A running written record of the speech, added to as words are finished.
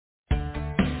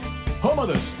home of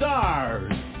the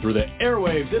stars, through the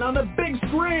airwaves and on the big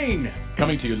screen.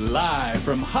 Coming to you live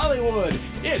from Hollywood,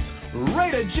 it's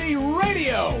Rated G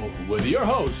Radio with your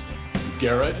host,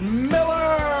 Garrett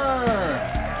Miller.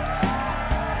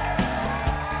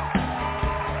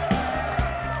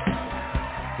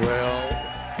 Well,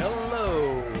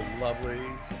 hello,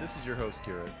 lovelies. This is your host,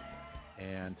 Garrett.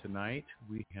 And tonight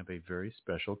we have a very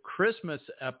special Christmas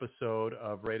episode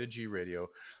of Rated G Radio.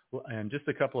 In just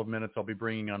a couple of minutes, I'll be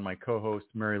bringing on my co-host,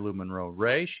 Mary Lou Monroe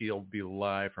Ray. She'll be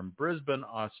live from Brisbane,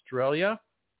 Australia.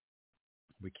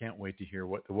 We can't wait to hear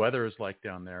what the weather is like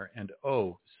down there and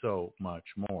oh, so much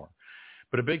more.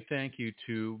 But a big thank you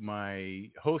to my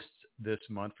hosts this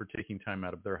month for taking time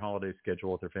out of their holiday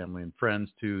schedule with their family and friends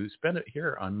to spend it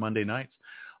here on Monday nights,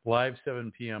 live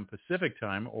 7 p.m. Pacific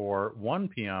time or 1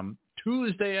 p.m.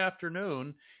 Tuesday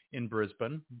afternoon in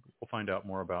Brisbane. We'll find out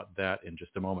more about that in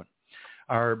just a moment.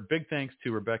 Our big thanks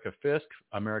to Rebecca Fisk,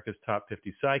 America's Top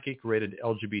 50 Psychic, Rated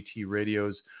LGBT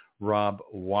Radio's Rob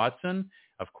Watson.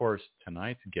 Of course,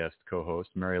 tonight's guest co-host,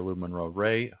 Mary Lou Monroe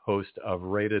Ray, host of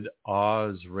Rated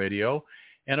Oz Radio.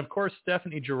 And of course,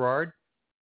 Stephanie Gerard.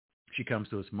 She comes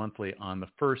to us monthly on the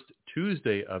first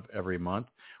Tuesday of every month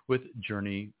with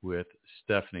Journey with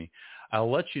Stephanie.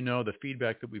 I'll let you know the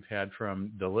feedback that we've had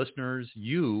from the listeners.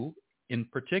 You, in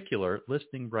particular,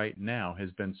 listening right now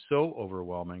has been so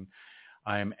overwhelming.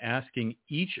 I am asking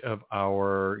each of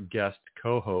our guest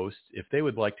co-hosts if they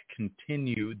would like to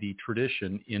continue the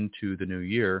tradition into the new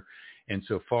year. And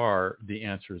so far, the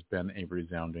answer has been a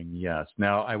resounding yes.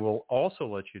 Now, I will also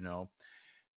let you know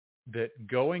that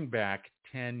going back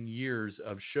 10 years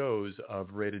of shows of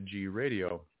Rated G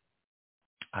Radio,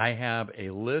 I have a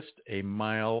list a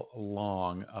mile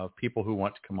long of people who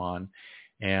want to come on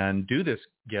and do this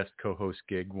guest co-host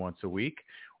gig once a week,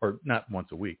 or not once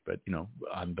a week, but, you know,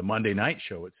 on the Monday night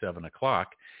show at 7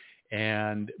 o'clock.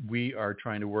 And we are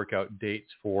trying to work out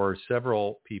dates for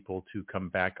several people to come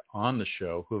back on the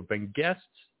show who have been guests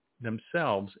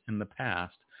themselves in the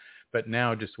past, but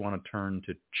now just want to turn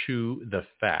to chew the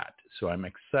fat. So I'm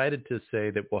excited to say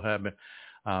that we'll have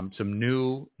some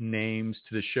new names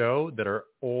to the show that are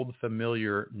old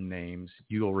familiar names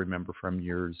you'll remember from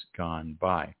years gone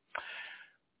by.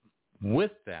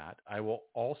 With that, I will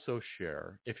also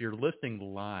share, if you're listening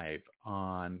live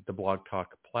on the Blog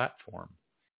Talk platform,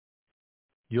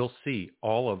 you'll see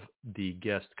all of the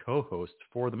guest co-hosts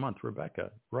for the month, Rebecca,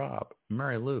 Rob,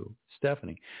 Mary Lou,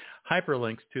 Stephanie,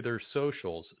 hyperlinks to their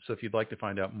socials. So if you'd like to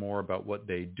find out more about what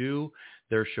they do,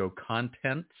 their show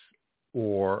contents,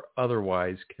 or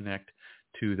otherwise connect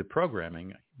to the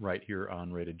programming right here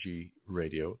on Rated G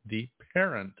Radio, the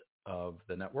parent of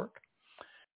the network,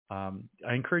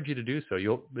 I encourage you to do so.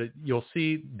 You'll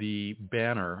see the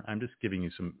banner. I'm just giving you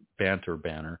some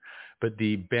banner, but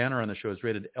the banner on the show is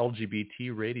Rated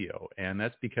LGBT Radio, and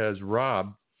that's because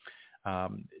Rob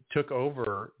took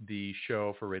over the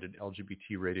show for Rated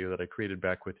LGBT Radio that I created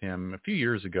back with him a few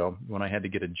years ago when I had to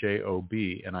get a JOB,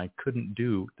 and I couldn't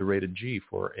do the Rated G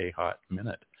for a hot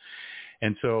minute.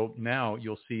 And so now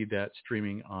you'll see that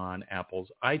streaming on Apple's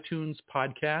iTunes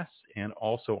podcasts and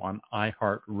also on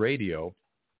iHeartRadio.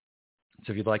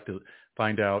 So if you'd like to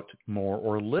find out more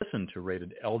or listen to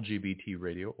Rated LGBT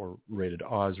Radio or Rated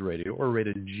Oz Radio or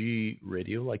Rated G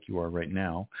Radio like you are right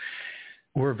now,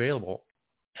 we're available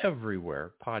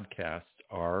everywhere podcasts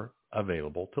are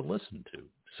available to listen to.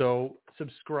 So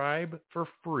subscribe for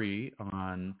free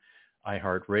on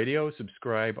iHeartRadio,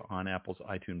 subscribe on Apple's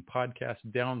iTunes podcast,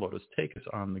 download us, take us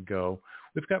on the go.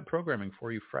 We've got programming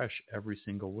for you fresh every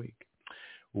single week.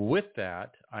 With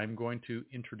that, I'm going to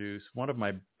introduce one of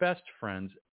my best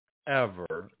friends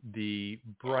ever, the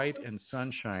bright and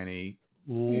sunshiny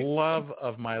love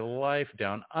of my life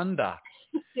down under.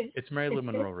 It's Mary Lou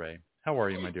Monroe Ray. How are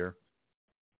you, my dear?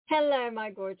 Hello,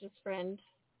 my gorgeous friend.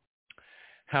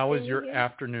 How was your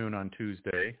afternoon on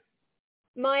Tuesday?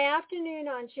 My afternoon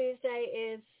on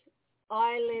Tuesday is,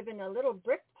 I live in a little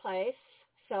brick place,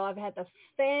 so I've had the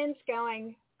fans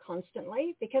going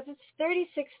constantly because it's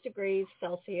 36 degrees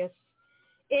Celsius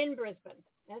in Brisbane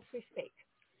as we speak.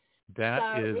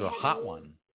 That is a hot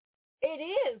one. It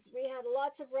is. We had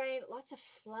lots of rain, lots of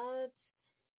floods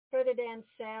further down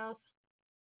south,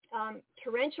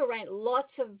 torrential rain,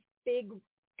 lots of big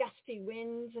gusty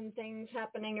winds and things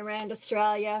happening around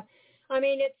Australia. I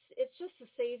mean, it's just a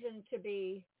season to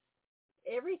be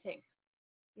everything,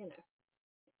 you know.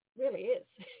 Really is.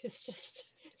 It's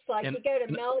like you go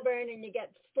to Melbourne and you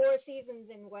get 4 seasons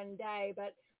in one day,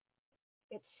 but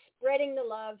it's spreading the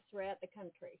love throughout the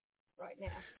country right now.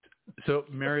 So,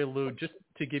 Mary Lou, just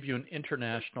to give you an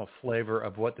international flavor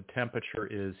of what the temperature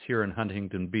is here in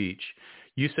Huntington Beach,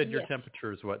 you said your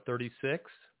temperature is what, 36?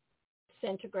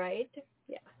 centigrade.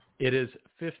 Yeah. It is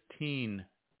 15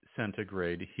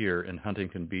 centigrade here in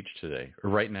Huntington Beach today, or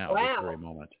right now, Wow. this very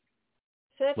moment.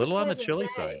 So that's A little a on the pleasant chilly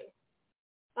day. side.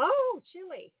 Oh,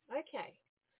 chilly. Okay.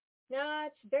 No,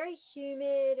 it's very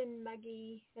humid and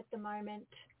muggy at the moment.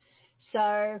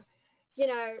 So,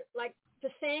 like for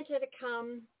Santa to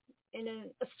come in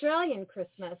an Australian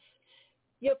Christmas,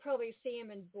 you'll probably see him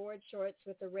in board shorts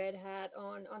with a red hat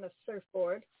on a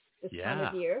surfboard this time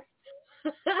of year.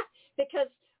 Because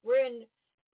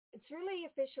it's really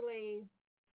officially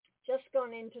just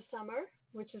gone into summer,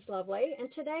 which is lovely. And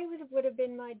today would have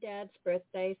been my dad's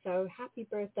birthday, so happy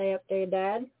birthday up there,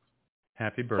 Dad.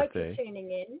 Happy birthday. Hope you're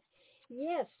tuning in.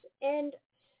 Yes, and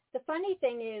the funny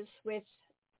thing is do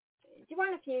you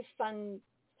want a few fun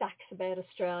facts about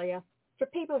Australia? For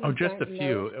people who just don't a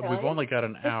few. Australia, We've only got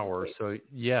an hour, so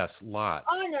yes, lots.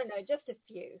 Oh, no, just a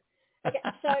few. Okay,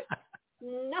 so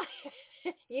no,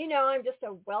 I'm just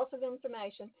a wealth of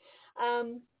information.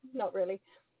 Not really.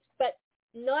 But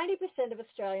 90% of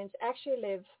Australians actually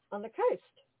live on the coast.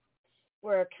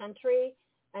 We're a country,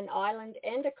 an island,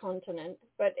 and a continent,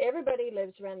 but everybody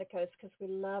lives around the coast because we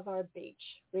love our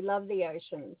beach. We love the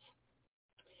oceans.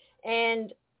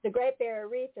 And the Great Barrier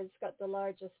Reef has got the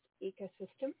largest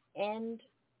ecosystem, and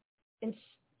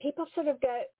people sort of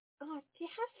go, oh, do you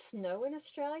have snow in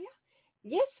Australia?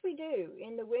 Yes, we do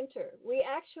in the winter.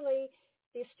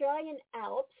 The Australian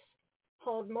Alps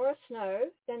hold more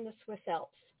snow than the Swiss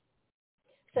Alps.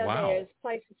 So Wow. There's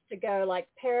places to go like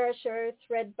Perisher,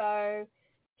 Thredbo,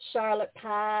 Charlotte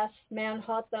Pass, Mount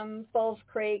Hotham, Falls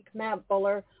Creek, Mount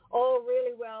Buller, all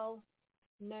really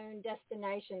well-known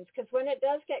destinations. Because when it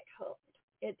does get cold,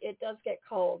 it does get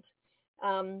cold.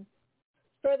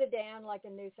 Further down, like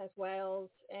in New South Wales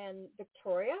and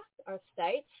Victoria, are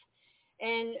states.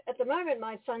 And at the moment,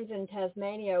 my son's in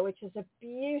Tasmania, which is a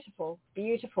beautiful,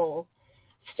 beautiful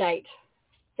state.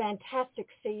 Fantastic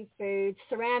seafood,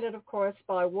 surrounded, of course,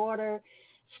 by water.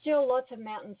 Still lots of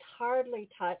mountains hardly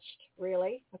touched,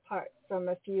 really, apart from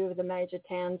a few of the major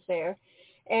towns there.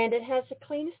 And it has the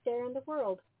cleanest air in the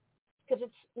world because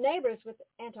it's neighbors with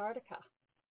Antarctica.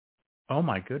 Oh,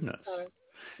 my goodness. So,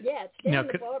 yeah, it's down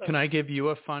the bottom. Can I give you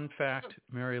a fun fact,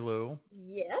 Mary Lou?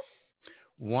 Yes.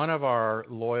 One of our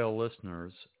loyal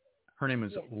listeners, her name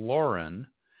is Lauren.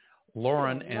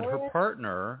 Lauren and her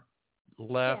partner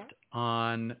left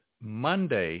on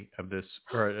Monday of this,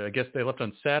 or I guess they left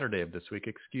on Saturday of this week.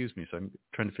 Excuse me. So I'm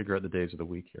trying to figure out the days of the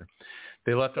week here.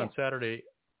 They left on Saturday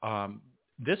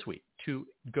this week to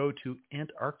go to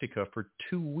Antarctica for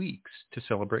 2 weeks to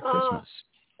celebrate Christmas.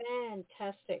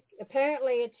 Fantastic.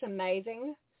 Apparently it's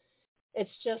amazing.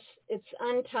 It's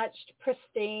untouched,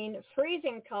 pristine,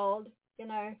 freezing cold.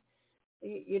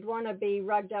 You'd want to be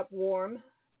rugged up warm,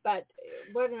 but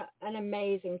what an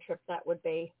amazing trip that would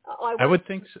be. I would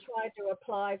think so. Tried to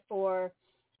apply for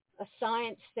a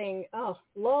science thing,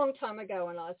 long time ago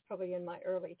when I was probably in my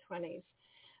early 20s.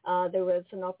 There was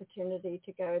an opportunity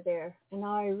to go there, and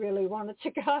I really wanted to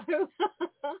go.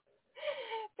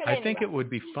 I think it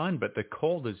would be fun, but the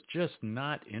cold is just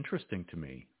not interesting to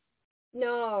me.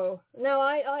 No,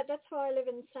 I that's why I live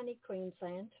in sunny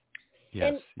Queensland.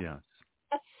 Yes.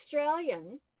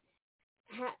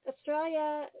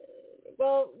 Australia,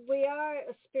 well, we are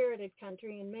a spirited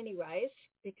country in many ways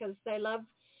because they love,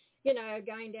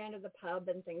 going down to the pub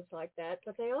and things like that,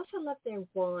 but they also love their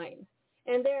wine.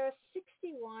 And there are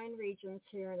 60 wine regions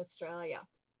here in Australia.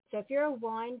 So if you're a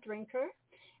wine drinker,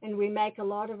 and we make a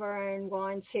lot of our own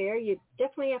wines here, you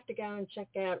definitely have to go and check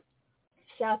out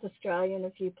South Australia in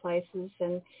a few places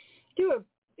and do a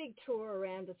big tour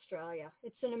around Australia.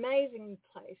 It's an amazing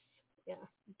place. Yeah,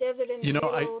 desert in the middle,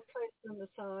 coast on the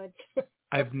side.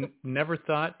 I've never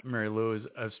thought, Mary Lou,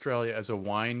 of Australia as a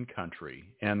wine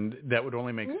country, and that would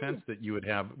only make sense that you would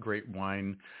have great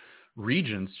wine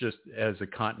regions just as a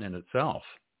continent itself.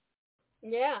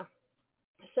 Yeah.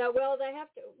 So,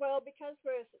 because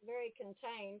we're very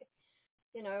contained,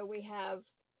 we have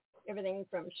everything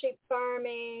from sheep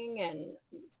farming and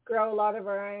grow a lot of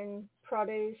our own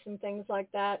produce and things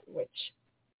like that, which,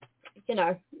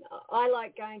 I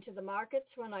like going to the markets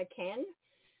when I can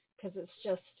because it's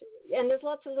just, and there's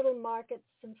lots of little markets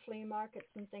and flea markets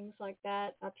and things like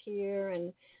that up here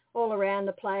and all around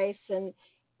the place. And,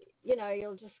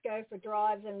 you'll just go for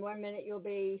drives and 1 minute you'll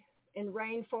be in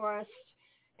rainforest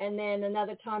and then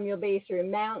another time you'll be through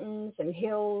mountains and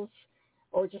hills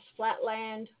or just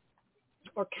flatland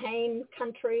or cane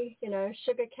country,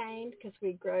 sugar cane because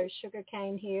we grow sugar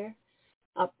cane here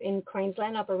up in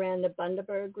Queensland, up around the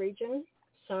Bundaberg region.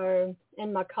 So,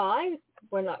 and Mackay,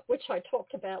 which I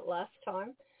talked about last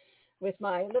time with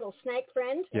my little snake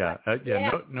friend.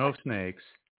 No snakes.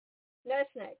 No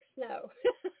snakes, no.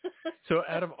 So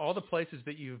out of all the places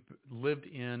that you've lived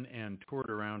in and toured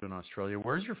around in Australia,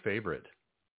 where's your favorite?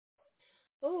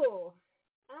 Oh,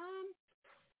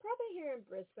 probably here in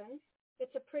Brisbane.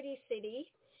 It's a pretty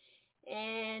city,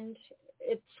 and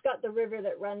it's got the river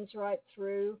that runs right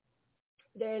through.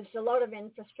 There's a lot of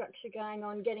infrastructure going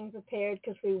on, getting prepared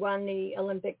because we won the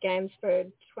Olympic Games for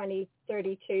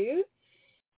 2032.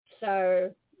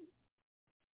 So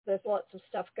there's lots of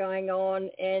stuff going on,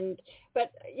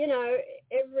 but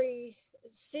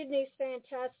Sydney's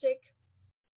fantastic.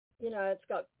 It's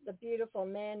got the beautiful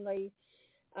Manly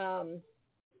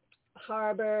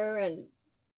harbour and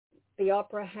the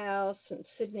Opera House, and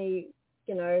Sydney,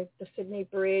 the Sydney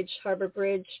Bridge, Harbour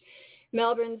Bridge.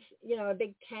 Melbourne's, a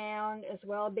big town as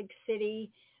well, a big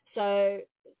city. So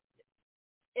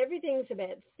everything's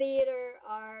about theatre,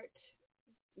 art,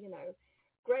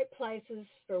 great places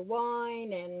for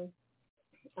wine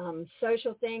and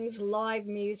social things, live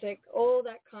music, all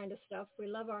that kind of stuff. We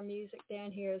love our music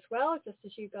down here as well, just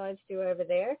as you guys do over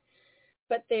there.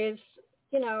 But there's,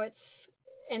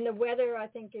 and the weather I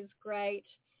think is great.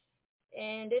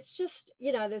 And it's just,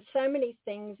 there's so many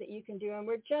things that you can do. And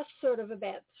we're just sort of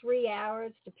about 3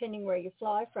 hours, depending where you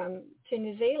fly from, to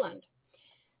New Zealand.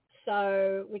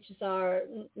 So, which is our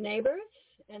neighbors.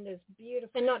 And there's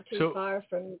beautiful, and not too far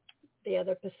from the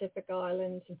other Pacific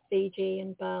islands and Fiji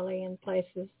and Bali and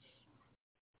places.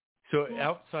 So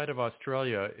outside of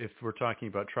Australia, if we're talking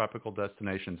about tropical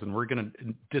destinations, and we're going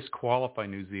to disqualify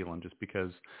New Zealand just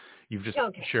because you've just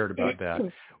shared about that,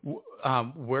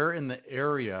 where in the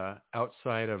area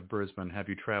outside of Brisbane have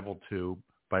you traveled to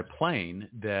by plane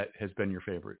that has been your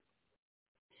favorite?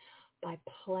 By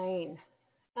plane?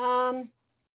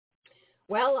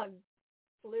 Well, I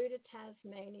flew to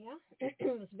Tasmania. It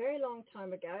was a very long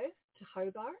time ago, to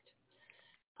Hobart.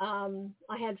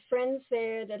 I had friends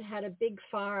there that had a big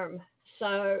farm.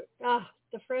 So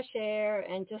the fresh air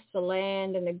and just the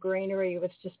land and the greenery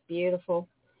was just beautiful.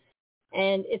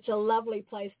 And it's a lovely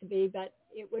place to be, but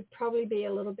it would probably be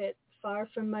a little bit far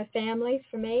from my family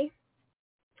for me.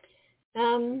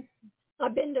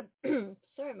 I've been to,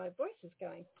 sorry, my voice is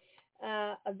going.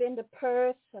 I've been to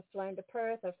Perth. I've flown to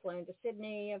Perth. I've flown to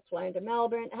Sydney. I've flown to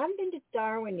Melbourne. I haven't been to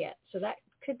Darwin yet, so that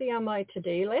could be on my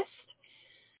to-do list.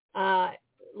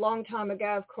 Long time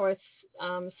ago, of course,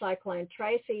 Cyclone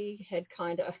Tracy had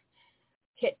kind of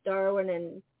hit Darwin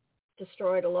and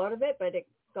destroyed a lot of it, but it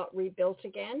got rebuilt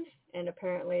again, and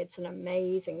apparently it's an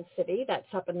amazing city.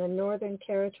 That's up in the Northern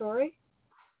Territory.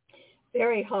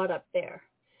 Very hot up there.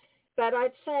 But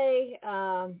I'd say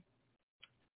I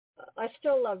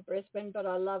still love Brisbane, but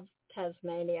I love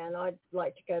Tasmania, and I'd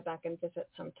like to go back and visit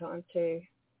sometime too,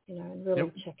 and really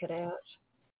check it out.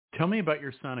 Tell me about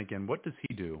your son again. What does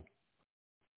he do?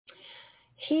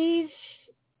 He's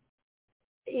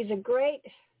a great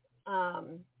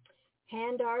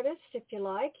hand artist, if you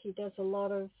like. He does a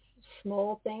lot of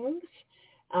small things.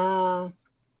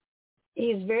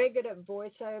 He's very good at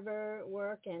voiceover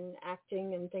work and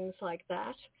acting and things like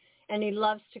that. And he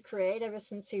loves to create ever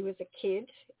since he was a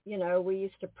kid. We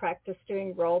used to practice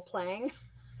doing role playing.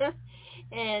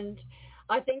 And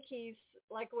I think he's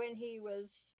like when he was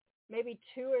maybe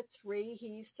 2 or 3, he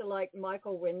used to like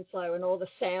Michael Winslow and all the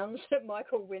sounds that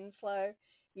Michael Winslow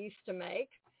used to make.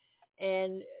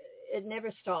 And it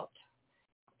never stopped.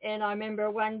 And I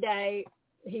remember one day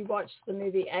he watched the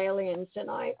movie Aliens, and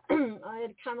I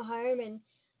had come home, and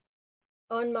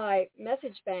on my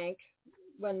message bank,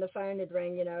 when the phone would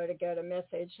ring, to go to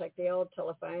message, like the old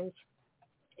telephones,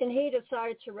 and he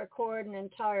decided to record an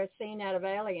entire scene out of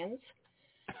Aliens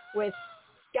with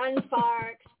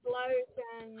gunfire,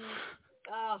 explosions,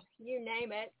 you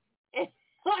name it. And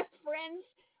my friends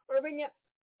were ringing up,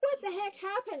 what the heck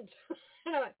happened?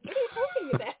 And I'm like, what are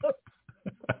you talking about?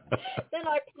 Then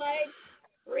I played,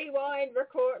 rewind,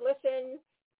 record, listen,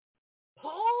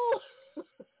 Paul.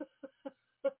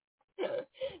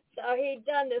 So he'd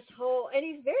done this whole, and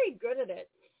he's very good at it.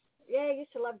 Yeah, he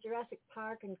used to love Jurassic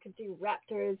Park and could do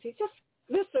raptors. He's just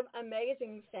this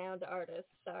amazing sound artist.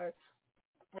 So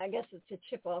I guess it's a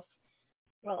chip off.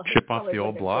 Well, chip off the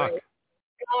old block.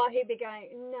 Oh, he'd be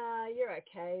going, no, you're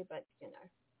okay, but,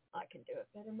 I can do it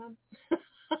better, Mum.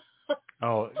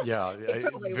 Oh, yeah.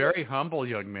 Very humble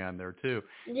young man there, too.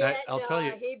 Yeah, I'll tell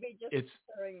you, he'd be just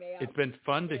stirring me up. It's been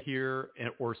fun to hear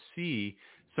or see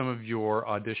some of your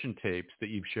audition tapes that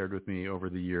you've shared with me over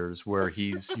the years where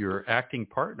he's your acting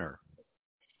partner.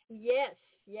 Yes,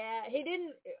 yeah.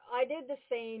 I did the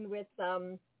scene with,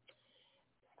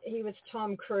 he was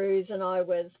Tom Cruise and I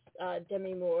was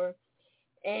Demi Moore.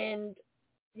 And,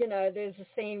 there's a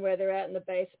scene where they're out in the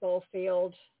baseball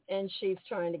field and she's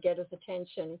trying to get his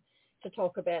attention. to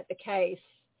talk about the case.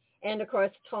 And of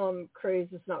course, Tom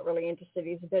Cruise is not really interested.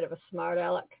 He's a bit of a smart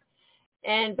aleck.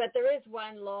 But there is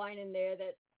one line in there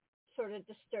that sort of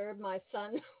disturbed my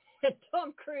son when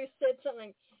Tom Cruise said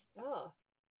something, "Oh,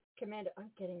 Commander, I'm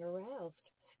getting aroused."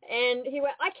 And he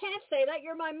went, "I can't say that.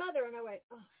 You're my mother." And I went,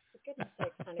 "Oh, for goodness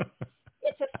sakes, honey.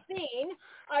 It's a scene.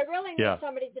 I really need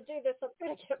somebody to do this. I'm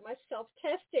going to get my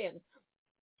self-test in."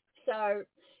 So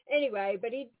anyway,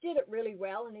 but he did it really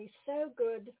well, and he's so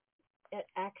good at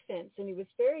accents, and he was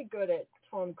very good at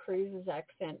Tom Cruise's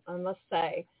accent, I must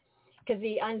say, because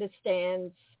he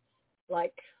understands,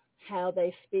 like, how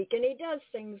they speak. And he does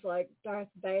things like Darth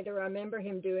Vader. I remember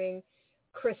him doing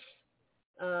Chris,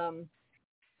 what's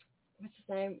his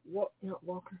name? Not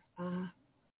Walker.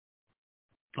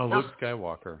 Luke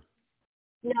Skywalker.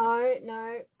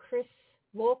 No, Chris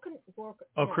Walken.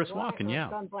 Oh, Chris Walken, yeah.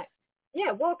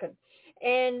 Yeah, Walken.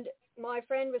 And my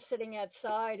friend was sitting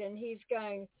outside, and he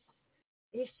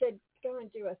said, "Go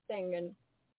and do a thing." And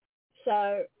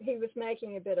so he was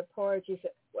making a bit of porridge. He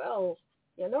said, "Well,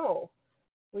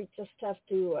 we just have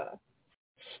to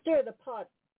stir the pot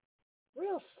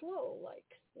real slow,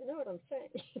 like, you know what I'm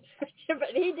saying?"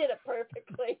 But he did it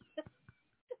perfectly.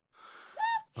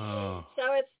 Oh.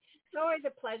 So it's always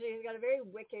a pleasure. He's got a very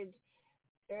wicked,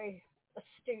 very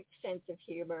astute sense of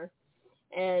humor.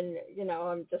 And,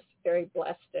 I'm just very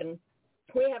blessed. And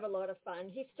we have a lot of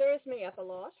fun. He stirs me up a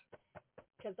lot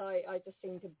because I just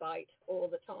seem to bite all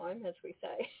the time, as we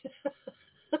say.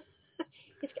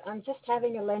 "I'm just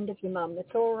having a lend of you, Mum.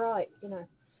 It's all right,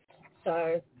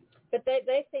 So, but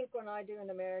they think when I do an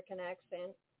American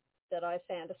accent that I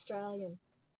sound Australian.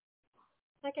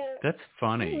 That's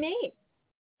funny. What do you mean?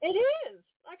 It is.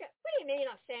 What do you mean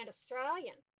I sound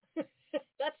Australian?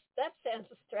 That sounds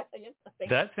Australian, I think.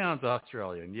 That sounds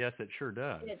Australian. Yes, it sure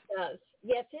does. It does.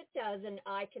 Yes, it does. And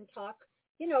I can talk,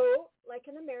 like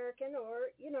an American, or,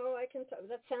 I can talk.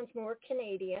 That sounds more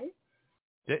Canadian.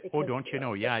 Don't you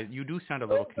know? Yeah, you do sound a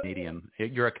little Canadian.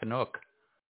 You're a Canuck.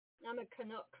 I'm a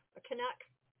Canuck. A Canuck.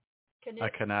 A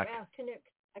Canuck. Well,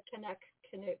 A Canuck.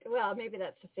 Well, maybe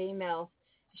that's a female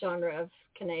genre of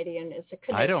Canadian. Is a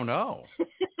Canuck. I don't know.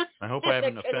 I hope I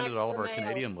haven't offended all of our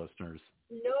Canadian listeners.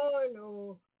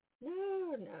 No.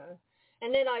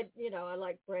 And then I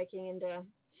like breaking into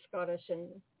Scottish and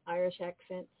Irish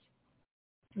accents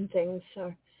and things.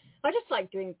 So I just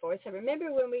like doing voiceover.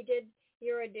 Remember when we did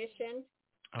your audition?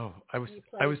 Oh, I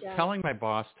was telling my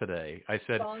boss today. I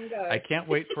said, Bongo. I can't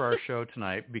wait for our show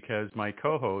tonight because my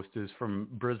co-host is from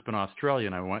Brisbane, Australia,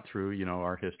 and I went through,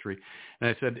 our history. And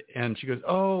I said, and she goes,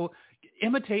 "Oh,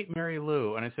 imitate Mary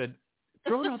Lou." And I said,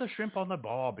 "Throw another shrimp on the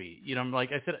barbie."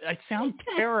 I said, I sound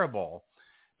terrible.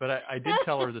 But I did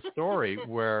tell her the story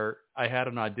where I had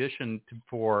an audition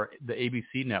for the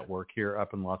ABC network here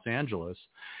up in Los Angeles,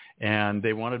 and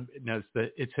they wanted,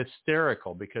 it's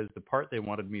hysterical because the part they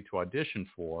wanted me to audition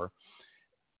for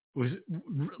was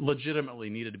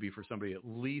legitimately needed to be for somebody at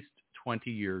least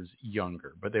 20 years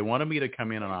younger. But they wanted me to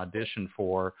come in and audition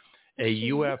for a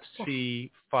UFC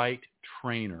fight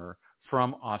trainer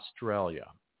from Australia.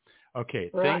 Okay,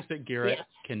 right. Things that Garrett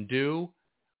can do.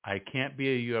 I can't be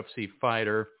a UFC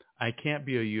fighter. I can't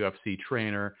be a UFC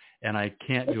trainer, and I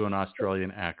can't do an Australian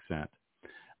accent.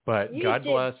 But God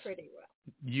bless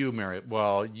you, Mary.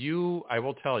 Well, I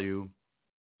will tell you,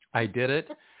 I did it,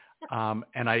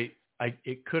 and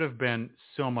it could have been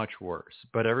so much worse.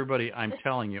 But everybody, I'm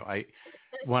telling you,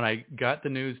 when I got the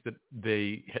news that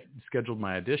they had scheduled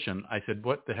my audition, I said,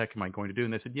 "What the heck am I going to do?"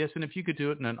 And they said, "Yes, and if you could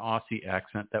do it in an Aussie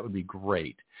accent, that would be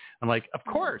great." I'm like, "Of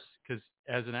course," because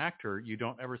as an actor, you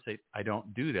don't ever say, "I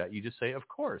don't do that." You just say, "Of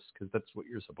course," because that's what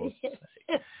you're supposed to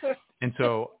say. And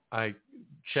so I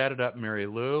chatted up Mary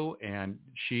Lou, and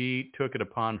she took it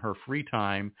upon her free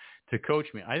time to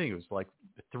coach me. I think it was like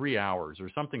 3 hours or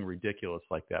something ridiculous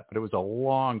like that, but it was a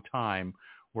long time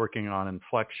working on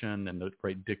inflection and the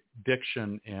right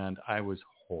diction, and I was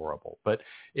horrible. But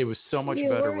it was so much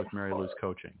better with Mary Lou's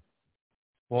coaching.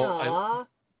 Well,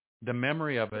 the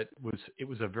memory of it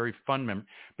was a very fun memory.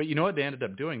 But you know what they ended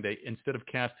up doing? They, instead of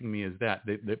casting me as that,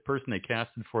 the person they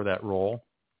casted for that role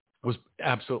was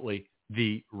absolutely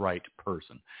the right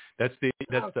person. That's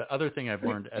the other thing I've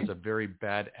learned as a very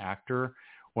bad actor.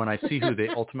 When I see who they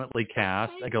ultimately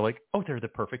cast, I go like, "Oh, they're the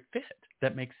perfect fit.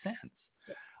 That makes sense."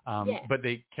 But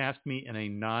they cast me in a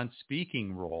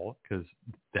non-speaking role because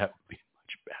that would be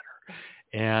much better.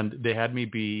 And they had me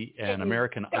be an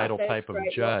American Idol type of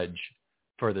judge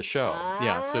for the show.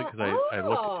 So because I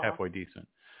looked halfway decent.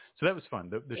 So that was fun.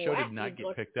 The show did not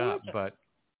get picked up, but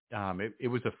it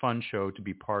was a fun show to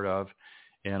be part of.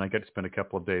 And I got to spend a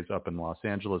couple of days up in Los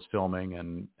Angeles filming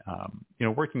and,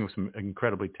 working with some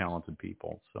incredibly talented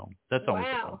people. So that's always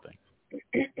a fun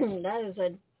thing. That is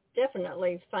a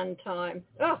definitely fun time.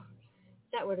 Oh,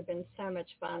 that would have been so much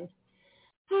fun.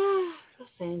 Los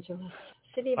Angeles,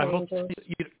 City of Angels.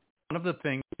 One of the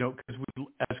things, because we,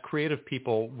 as creative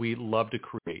people, we love to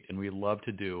create and we love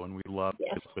to do and we love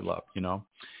what we love, Yeah.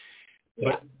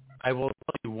 But I will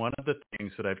tell you one of the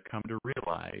things that I've come to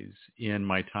realize in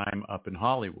my time up in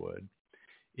Hollywood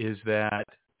is that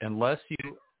unless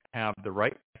you have the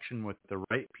right connection with the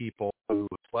right people, who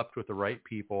slept with the right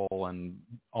people and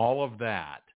all of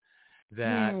that,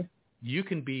 you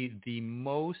can be the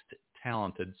most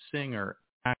talented singer,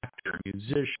 actor,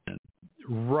 musician,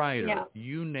 writer,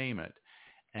 you name it,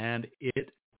 and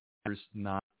it matters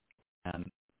not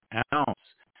an ounce.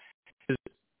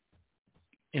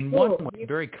 In one way,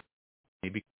 very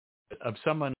because of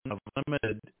someone of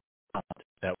limited talent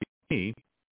that we see,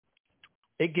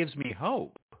 it gives me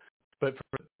hope. But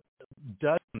for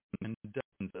dozens and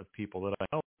dozens of people that I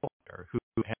know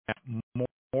who have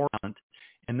more talent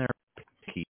in their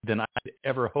psyche than I could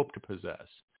ever hope to possess,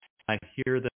 I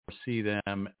hear them or see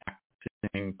them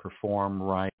acting, perform,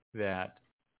 write, that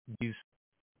these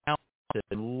talented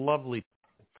and lovely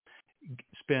people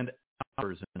spend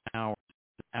hours and hours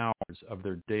and hours of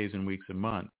their days and weeks and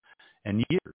months and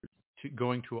years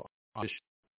going to audition.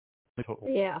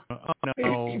 Yeah. Oh,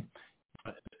 no.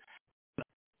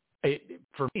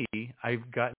 For me,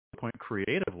 I've gotten to the point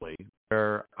creatively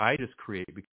where I just create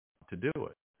to do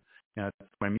it. Now,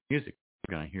 my music,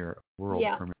 you're going to hear a world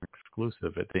premiere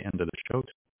exclusive at the end of the show.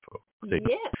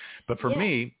 Yes. But for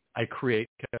me, I create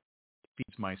because it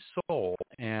feeds my soul.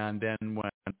 And then when,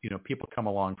 people come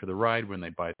along for the ride, when they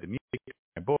buy the music,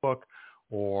 my book,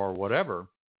 or whatever,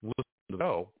 listen to the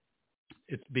show,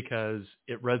 it's because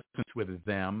it resonates with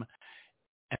them.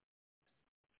 And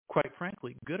quite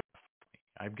frankly, good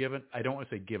enough for me. I don't want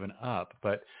to say given up,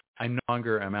 but I no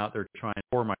longer am out there trying to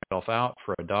pour myself out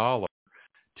for $1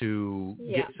 to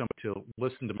get somebody to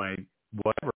listen to my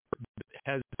whatever. It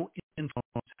has no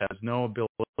influence, has no ability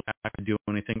to do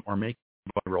anything or make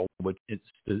it viral, which is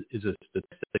a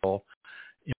statistical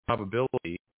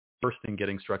improbability. First thing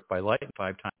getting struck by lightning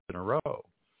 5 times in a row.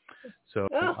 So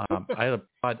I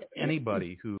applaud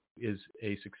anybody who is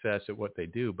a success at what they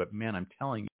do. But man, I'm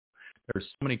telling you, there's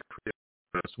so many creators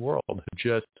in this world who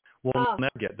just will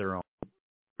never get their own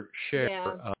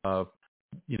share of,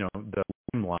 the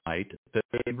limelight that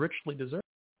they richly deserve.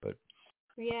 But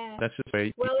that's just the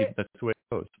way. That's the way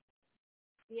it goes.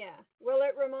 Yeah. Well,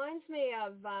 it reminds me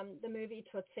of the movie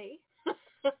Tootsie,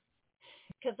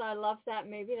 because I love that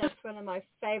movie. That's one of my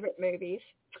favorite movies.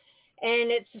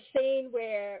 And it's a scene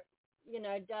where,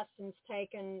 Dustin's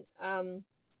taken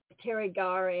Terry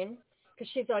Garr in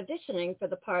because she's auditioning for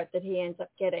the part that he ends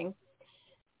up getting.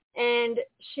 And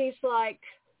she's like,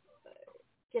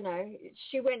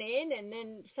 she went in and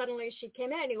then suddenly she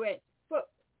came out and he went,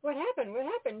 what happened? What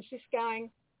happened? She's going,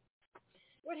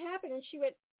 what happened? And she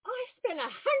went, I spent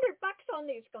 $100 on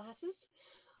these glasses.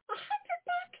 $100.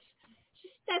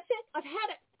 That's it. I've had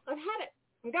it.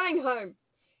 I'm going home.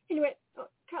 And he went,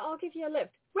 I'll give you a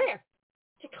lift. Where?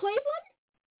 To Cleveland?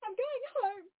 I'm going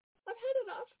home. I've had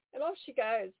enough. And off she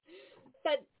goes.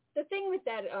 But the thing with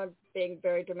that, I'm being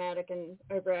very dramatic and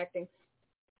overacting.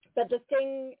 But the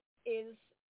thing is,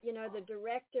 the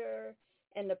director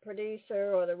and the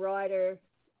producer or the writer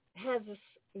has this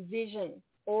vision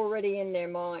already in their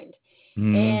mind.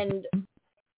 And,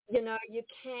 you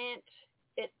can't,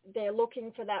 they're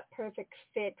looking for that perfect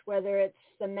fit, whether it's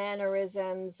the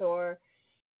mannerisms or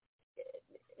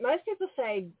most people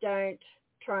say don't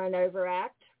try and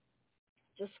overact.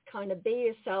 Just kind of be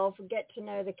yourself, get to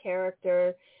know the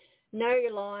character, know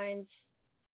your lines,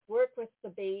 work with the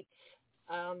beats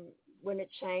when it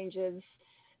changes,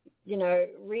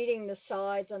 reading the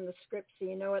sides on the script so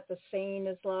you know what the scene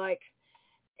is like.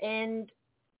 And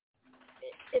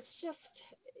it's just,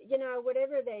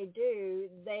 whatever they do,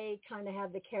 they kind of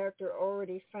have the character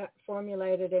already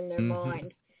formulated in their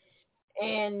mind.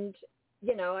 And,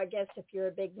 I guess if you're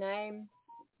a big name,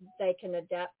 they can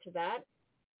adapt to that,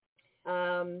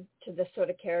 to the sort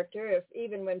of character.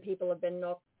 Even when people have been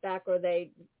knocked back or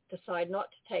they decide not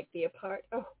to take the part,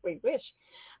 we wish,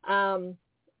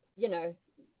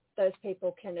 those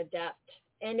people can adapt.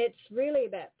 And it's really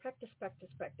about practice.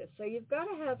 So you've got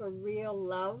to have a real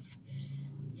love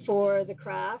for the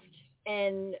craft.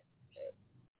 And,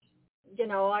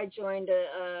 I joined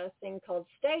a thing called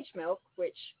Stage Milk,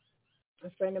 which a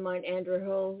friend of mine, Andrew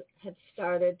Hull, had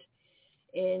started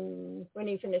when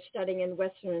he finished studying in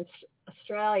Western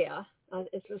Australia.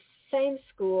 It's the same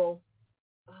school,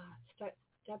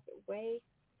 way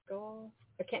School.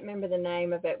 I can't remember the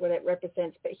name of it, what it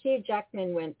represents, but Hugh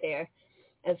Jackman went there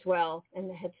as well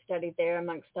and had studied there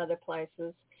amongst other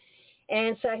places.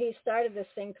 And so he started this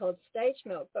thing called Stage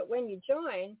Milk. But when you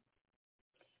join,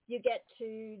 you get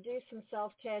to do some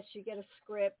self-tests, you get a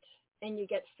script, and you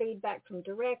get feedback from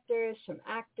directors, from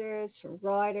actors, from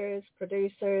writers,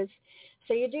 producers.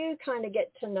 So you do kind of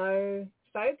get to know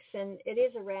folks, and it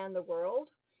is around the world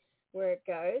where it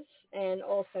goes, and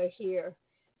also here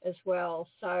as well.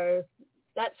 So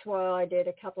that's why I did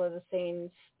a couple of the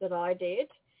scenes that I did.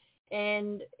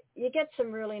 And you get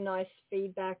some really nice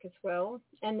feedback as well.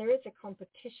 And there is a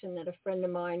competition that a friend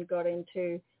of mine got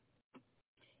into.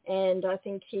 And I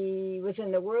think he was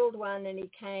in the world one and he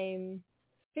came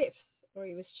 5th, or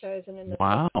he was chosen in the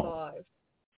top 5.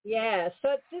 Yeah,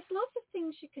 so there's lots of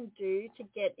things you can do to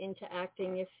get into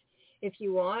acting if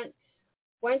you want.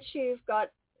 Once you've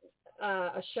got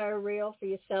a show reel for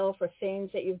yourself or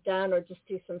scenes that you've done, or just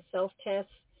do some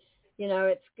self-tests, you know,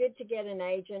 it's good to get an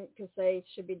agent because they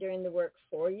should be doing the work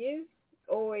for you.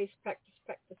 Always practice,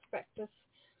 practice, practice.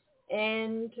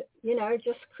 And, you know,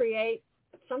 just create.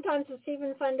 Sometimes it's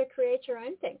even fun to create your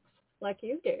own things like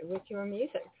you do with your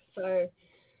music. So,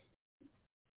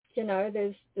 you know,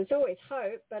 there's always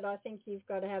hope, but I think you've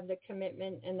got to have the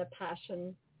commitment and the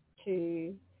passion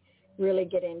to really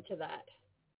get into that.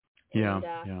 Yeah,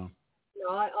 and, you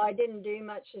know, I didn't do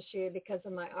much this year because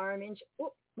of my arm injury.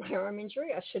 My arm injury.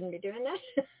 I shouldn't be doing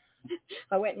that.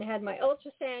 I went and had my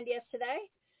ultrasound yesterday.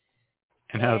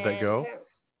 And how did that go?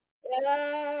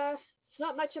 It's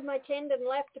not much of my tendon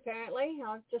left, apparently.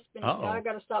 I've just been, I've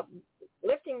got to stop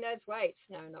lifting those weights.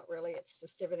 No, not really. It's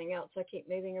just everything else. I keep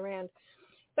moving around.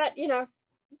 But, you know,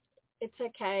 it's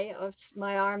okay.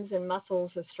 My arms and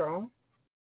muscles are strong.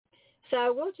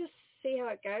 So we'll just see how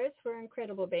it goes. We're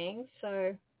incredible beings.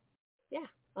 So, yeah,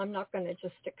 I'm not going to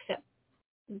just accept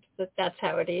that that's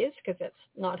how it is, because that's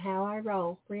not how I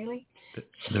roll, really.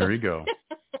 There you go.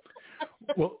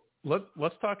 Well,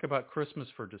 let's talk about Christmas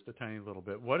for just a tiny little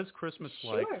bit. What is Christmas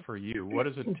like for you? What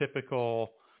is a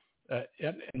typical,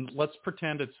 and let's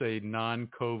pretend it's a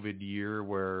non-COVID year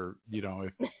where, you know,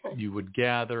 if you would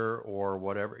gather or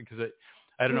whatever, because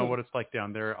I don't know what it's like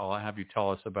down there. I'll have you tell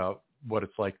us about what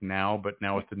it's like now, but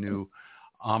now with the new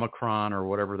Omicron or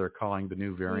whatever they're calling the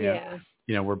new variant,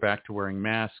 you know, we're back to wearing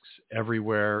masks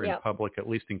everywhere in public, at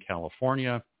least in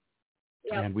California.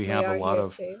 And we have a lot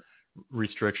of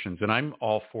restrictions, and I'm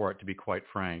all for it, to be quite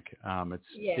frank.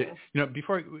 You know,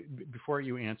 before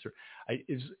you answer,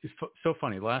 it's so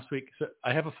funny. Last week, so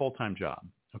I have a full-time job.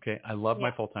 Okay. I love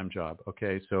my full-time job.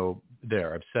 Okay. So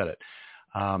there, I've said it.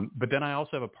 But then I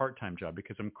also have a part-time job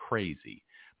because I'm crazy.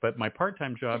 But my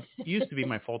part-time job used to be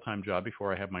my full-time job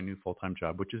before I have my new full-time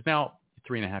job, which is now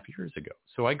 3.5 years ago.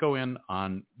 So I go in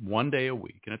on 1 day a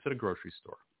week, and it's at a grocery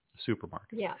store, a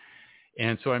supermarket. Yeah.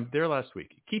 And so I'm there last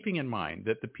week, keeping in mind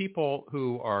that the people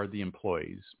who are the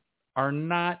employees are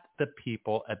not the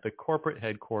people at the corporate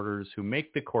headquarters who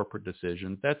make the corporate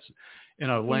decisions. That's in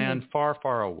a land far,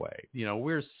 far away. You know,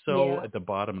 we're so at the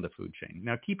bottom of the food chain.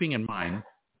 Now, keeping in mind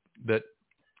that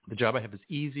the job I have is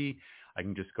easy. I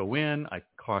can just go in, I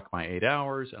clock my 8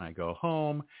 hours, and I go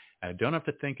home. I don't have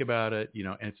to think about it, you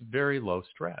know, and it's very low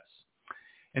stress.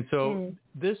 And so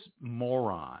this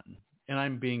moron, and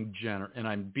I'm being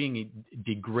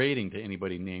degrading to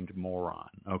anybody named moron,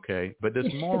 okay? But this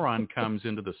moron comes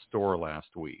into the store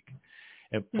last week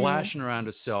and flashing around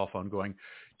his cell phone going,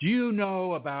 do you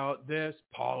know about this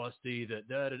policy that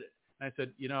da-da-da? And I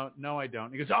said, you know, no, I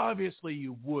don't. He goes, obviously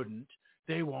you wouldn't.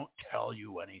 They won't tell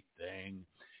you anything.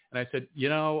 And I said, you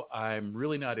know, I'm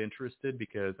really not interested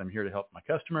because I'm here to help my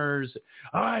customers.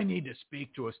 I need to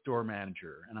speak to a store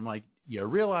manager. And I'm like, you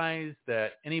realize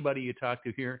that anybody you talk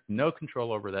to here, no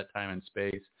control over that time and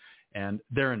space, and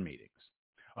they're in meetings.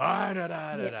 And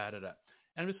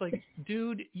I'm just like,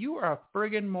 dude, you are a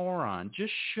friggin' moron.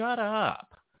 Just shut up.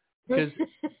 Because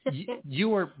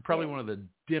you are probably one of the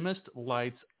dimmest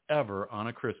lights ever on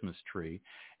a Christmas tree.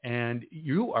 And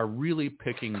you are really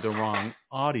picking the wrong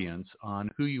audience on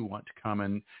who you want to come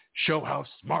and show how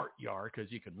smart you are,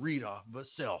 because you can read off of a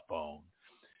cell phone.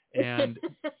 And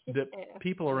the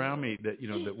people around me that, you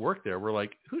know, that work there were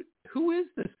like, who is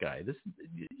this guy?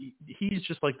 He's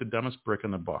just like the dumbest brick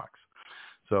in the box.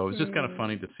 So it's just kind of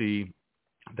funny to see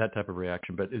that type of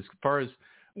reaction. But as far as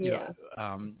you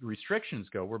know, restrictions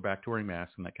go, we're back to wearing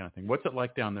masks and that kind of thing. What's it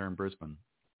like down there in Brisbane?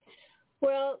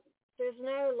 Well, there's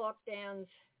no lockdowns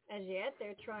as yet.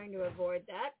 They're trying to avoid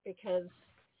that because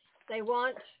they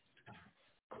want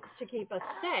to keep us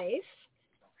safe,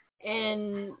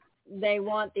 and they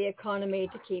want the economy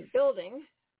to keep building,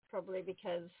 probably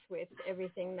because with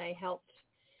everything they helped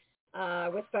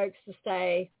with folks to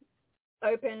stay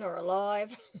open or alive.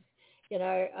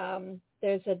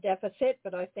 There's a deficit,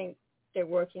 but I think they're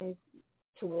working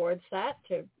towards that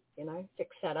to,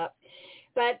 fix that up.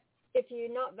 But if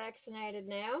you're not vaccinated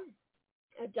now,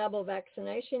 a double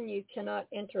vaccination, you cannot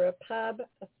enter a pub,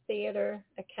 a theater,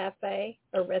 a cafe,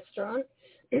 a restaurant.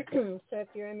 So if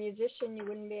you're a musician, you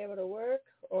wouldn't be able to work,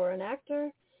 or an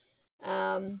actor.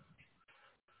 And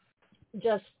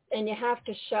you have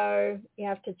to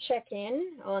check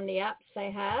in on the apps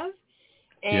they have,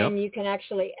 and you can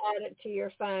actually add it to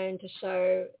your phone to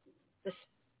show the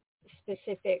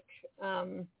specific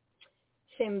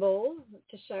symbol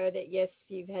to show that, yes,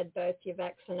 you've had both your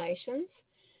vaccinations.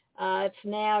 It's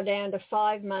now down to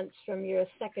 5 months from your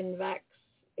second vax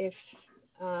if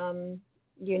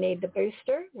you need the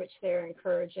booster, which they're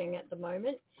encouraging at the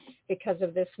moment because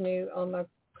of this new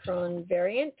Omicron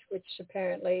variant, which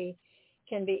apparently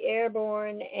can be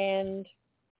airborne and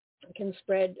can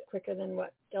spread quicker than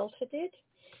what Delta did.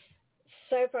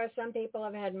 So far, some people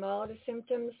have had milder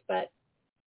symptoms, but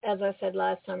as I said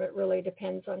last time, it really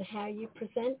depends on how you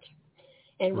present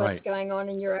and what's going on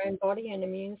in your own body and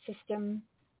immune system.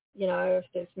 If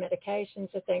there's medications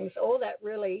or things, all that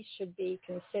really should be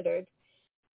considered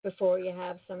before you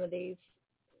have some of these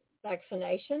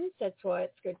vaccinations. That's why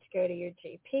it's good to go to your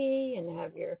GP and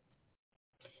have your,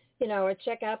 a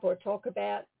checkup, or talk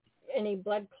about any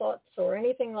blood clots or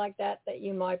anything like that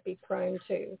you might be prone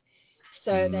to,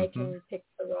 so they can pick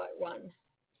the right one.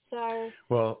 So,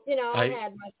 I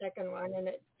had my second one, and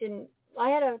it didn't. I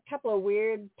had a couple of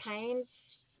weird pains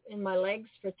in my legs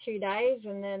for 2 days,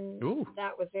 and then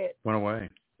that was it. Went away.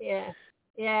 Yeah,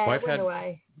 well, it went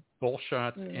away. Both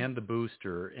shots and the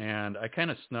booster, and I kind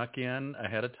of snuck in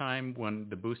ahead of time when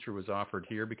the booster was offered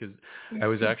here, because I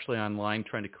was actually online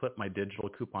trying to clip my digital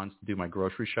coupons to do my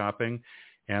grocery shopping,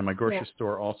 and my grocery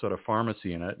store also had a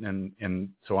pharmacy in it, and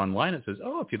so online it says,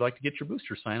 if you'd like to get your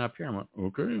booster, sign up here. I'm like,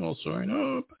 okay, I'll sign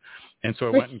up. And so I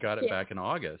went and got it back in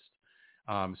August.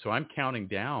 So I'm counting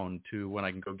down to when I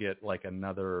can go get like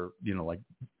another, like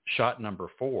shot number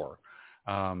 4,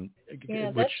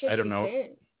 which I don't know.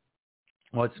 Soon.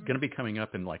 Well, it's going to be coming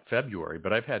up in like February,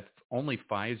 but I've had only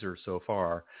Pfizer so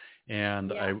far,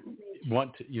 and I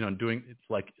want to, doing it's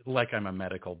like I'm a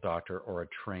medical doctor or a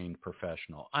trained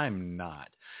professional. I'm not,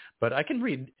 but I can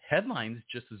read headlines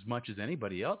just as much as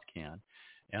anybody else can,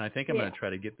 and I think I'm going to try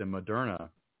to get the Moderna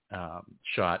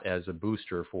shot as a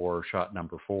booster for shot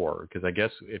number 4, because I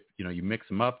guess if you mix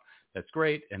them up, that's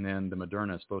great, and then the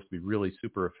Moderna is supposed to be really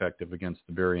super effective against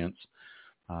the variants.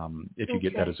 If you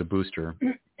get that as a booster.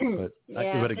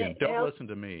 But again, don't listen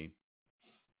to me.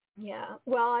 Yeah.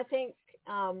 Well, I think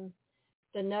the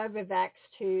Novavax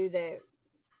too, the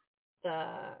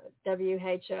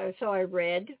WHO, so I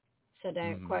read, so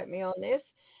don't quote me on this,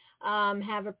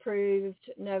 have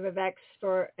approved Novavax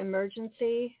for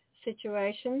emergency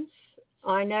situations.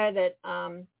 I know that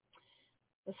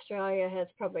Australia has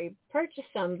probably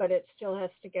purchased some, but it still has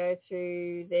to go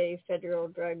through the Federal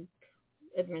Drug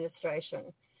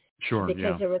Administration. Sure,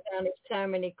 because there was only so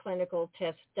many clinical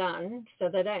tests done, so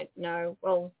they don't know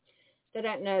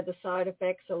the side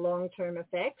effects or long-term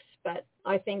effects. But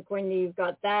I think when you've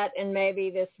got that and maybe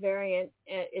this variant,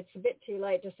 it's a bit too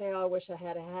late to say, I wish I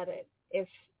had had it. If,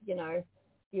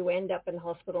 you end up in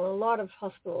hospital. A lot of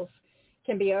hospitals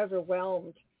can be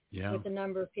overwhelmed with the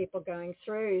number of people going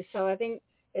through. So I think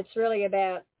it's really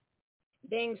about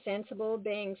being sensible,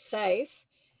 being safe,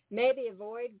 maybe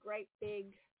avoid great big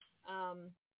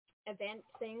event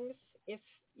things if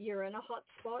you're in a hot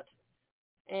spot,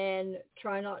 and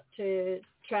try not to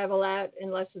travel out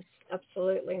unless it's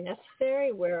absolutely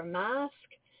necessary. Wear a mask,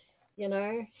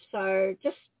 so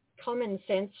just common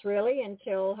sense really,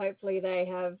 until hopefully they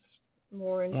have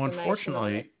more information. Well,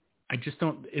 unfortunately, I just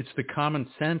don't, it's the common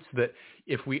sense that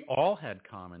if we all had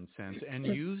common sense and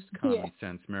used common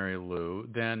sense, Mary Lou,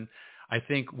 then I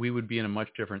think we would be in a much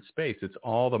different space. It's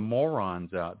all the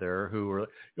morons out there who are like,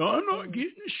 I'm not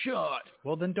getting a shot.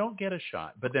 Well, then don't get a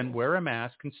shot. But then wear a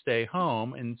mask and stay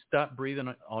home and stop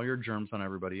breathing all your germs on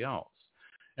everybody else.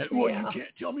 And, well, you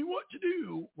can't tell me what to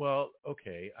do. Well,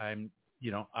 okay,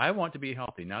 I want to be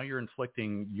healthy. Now you're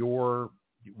inflicting your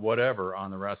whatever on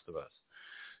the rest of us.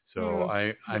 So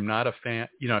I'm not a fan.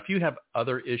 If you have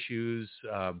other issues,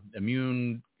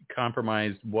 immune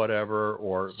compromised, whatever,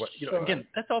 or again,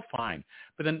 that's all fine.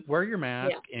 But then wear your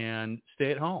mask and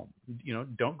stay at home.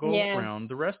 Don't go around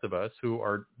the rest of us who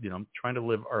are, trying to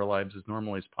live our lives as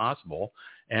normally as possible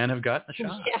and have gotten a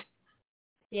shot.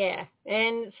 Yeah,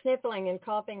 and sniffling and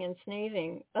coughing and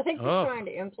sneezing. I think they're trying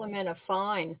to implement a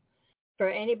fine for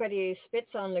anybody who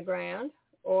spits on the ground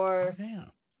or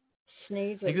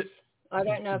sneezes. I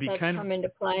don't know if that's come into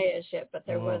play as yet, but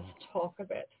there was talk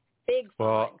of it. Big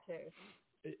fine,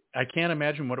 too. I can't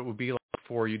imagine what it would be like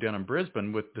for you down in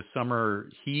Brisbane with the summer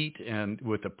heat and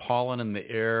with the pollen in the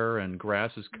air and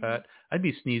grass is cut. I'd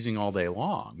be sneezing all day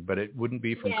long, but it wouldn't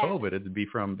be from COVID. It'd be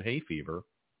from hay fever.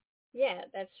 Yeah,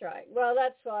 that's right. Well,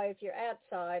 that's why if you're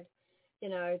outside,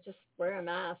 just wear a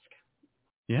mask.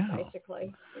 Yeah.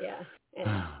 Basically. Yeah.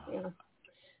 And,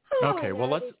 Okay, well,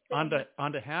 let's on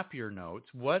to happier notes.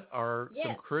 What are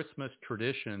some Christmas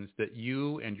traditions that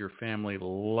you and your family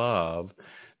love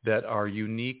that are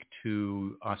unique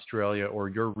to Australia or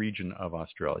your region of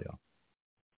Australia?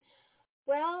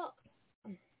 Well,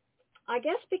 I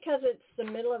guess because it's the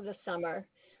middle of the summer,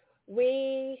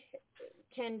 we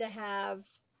tend to have,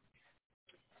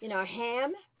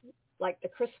 ham, like the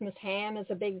Christmas ham is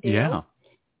a big deal. Yeah.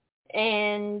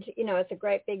 And, it's a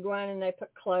great big one and they put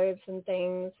cloves and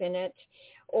things in it.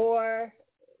 Or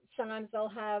sometimes they'll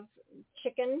have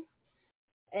chicken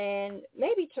and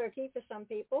maybe turkey for some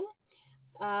people.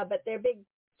 But they're big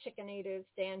chicken eaters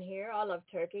down here. I love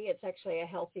turkey. It's actually a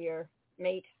healthier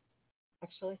meat,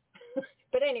 actually.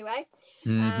 But anyway,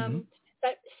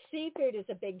 but seafood is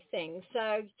a big thing.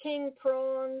 So king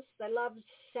prawns, they love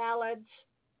salads.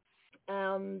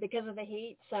 Because of the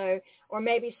heat, or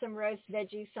maybe some roast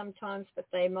veggies sometimes, but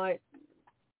that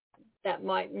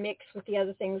might mix with the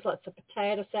other things, lots of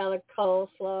potato salad,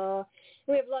 coleslaw.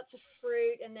 We have lots of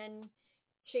fruit and then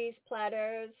cheese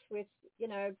platters with,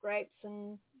 grapes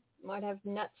and might have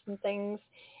nuts and things.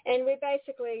 And we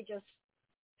basically just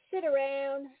sit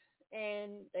around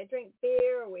and they drink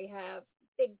beer or we have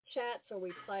big chats or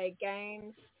we play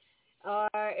games. Or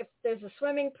if there's a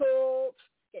swimming pool,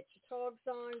 get your togs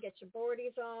on, get your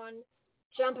boardies on,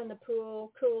 jump in the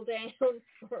pool, cool down,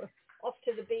 or off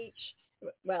to the beach.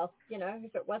 Well,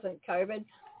 if it wasn't COVID,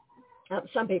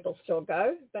 some people still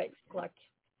go, but like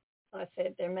I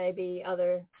said, there may be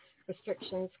other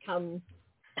restrictions come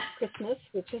Christmas,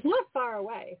 which is not far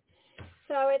away.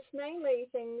 So it's mainly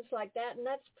things like that, and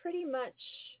that's pretty much,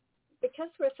 because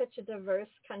we're such a diverse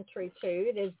country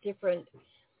too, there's different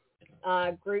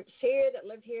groups here that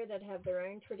live here that have their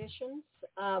own traditions.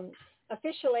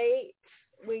 Officially,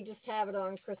 we just have it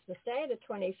on Christmas Day, the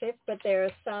 25th, but there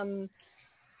are some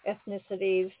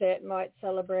ethnicities that might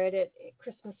celebrate it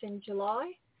Christmas in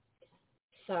July.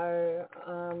 So,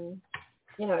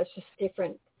 it's just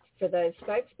different for those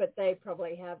folks, but they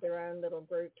probably have their own little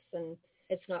groups, and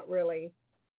it's not really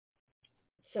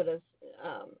sort of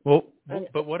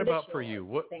but what about for you?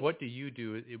 What do you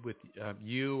do with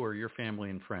you or your family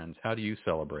and friends? How do you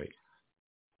celebrate?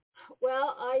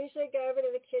 Well, I usually go over to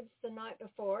the kids the night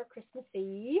before Christmas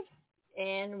Eve,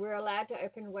 and we're allowed to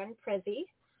open one pressie.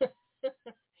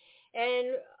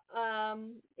 And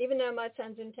even though my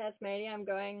son's in Tasmania, I'm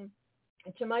going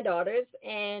to my daughter's,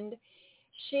 and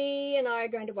she and I are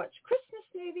going to watch Christmas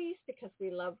movies because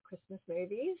we love Christmas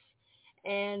movies,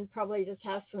 and probably just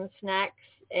have some snacks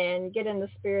and get in the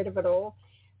spirit of it all.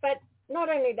 But not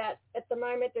only that, at the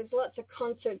moment there's lots of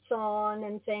concerts on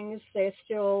and things. There's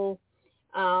still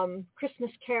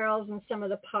Christmas carols in some of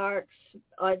the parks.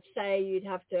 I'd say you'd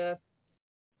have to,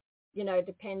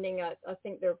 depending, I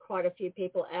think there are quite a few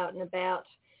people out and about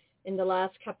in the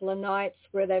last couple of nights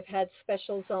where they've had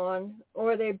specials on,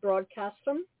 or they broadcast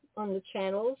them on the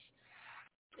channels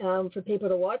for people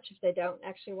to watch if they don't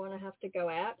actually want to have to go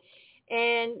out.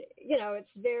 And,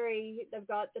 they've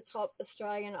got the top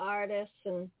Australian artists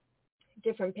and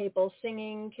different people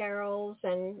singing carols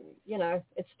and,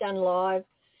 it's done live.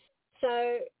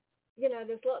 So,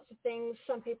 there's lots of things.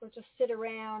 Some people just sit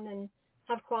around and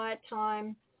have quiet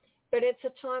time. But it's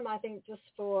a time, I think, just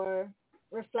for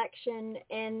reflection.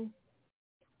 And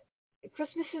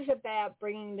Christmas is about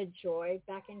bringing the joy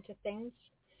back into things.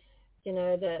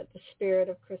 The spirit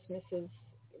of Christmas is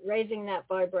raising that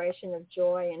vibration of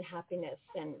joy and happiness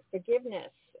and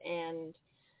forgiveness and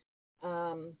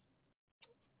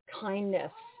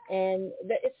kindness. And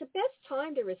it's the best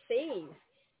time to receive,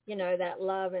 that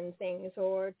love and things,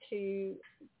 or to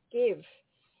give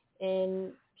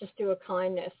and just do a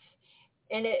kindness.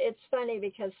 And it's funny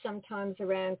because sometimes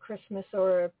around Christmas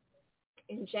or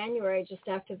in January, just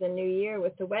after the new year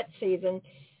with the wet season,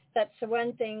 that's the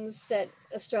one thing that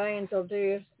Australians will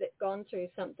do if they've gone through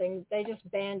something. They just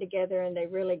band together and they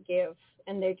really give,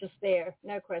 and they're just there,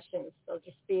 no questions. They'll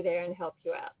just be there and help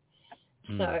you out.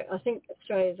 So I think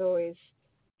Australia's always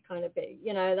kind of big.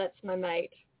 That's my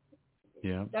mate.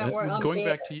 Yeah. Don't worry, going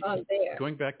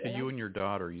back to you and your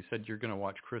daughter, you said you're going to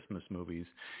watch Christmas movies.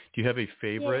 Do you have a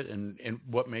favorite, and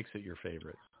what makes it your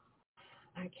favorite?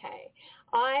 Okay.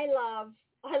 I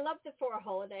love the Four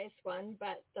Holidays one,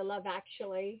 but the Love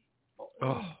Actually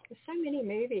Oh. There's so many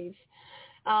movies.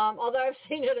 Although I've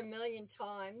seen it a million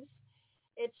times,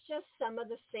 it's just some of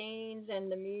the scenes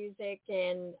and the music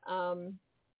and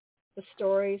the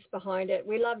stories behind it.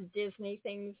 We love Disney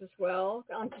things as well.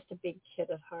 I'm just a big kid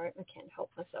at heart. I can't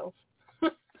help myself.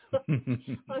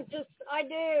 I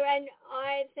do. And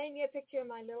I sent you a picture of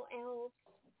my little elves.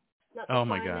 Not the Oh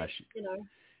my kind that, gosh.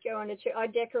 go on I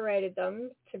decorated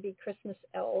them to be Christmas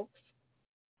elves.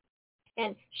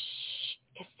 And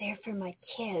because they're for my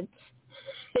kids.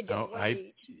 They get one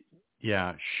each.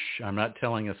 Yeah, I'm not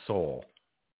telling a soul.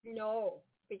 No,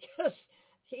 because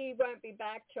he won't be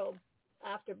back till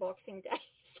after Boxing Day,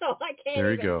 so I can't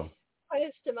there you even go.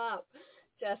 post him up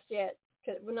just yet.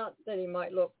 Well, not that he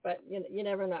might look, but you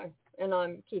never know. And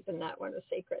I'm keeping that one a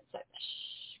secret. So,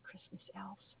 Christmas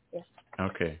elves. Yes.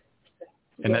 Okay.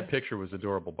 And that picture was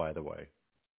adorable, by the way.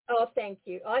 Oh, thank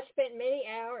you. I spent many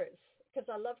hours because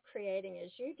I love creating,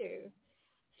 as you do,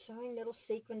 sewing little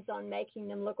sequins on, making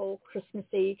them look all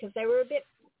Christmassy because they were a bit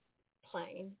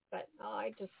plain. But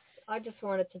I just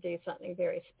wanted to do something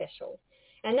very special,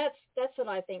 and that's what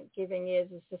I think giving is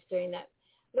just doing that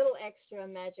little extra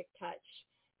magic touch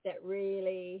that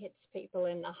really hits people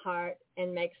in the heart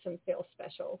and makes them feel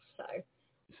special. So,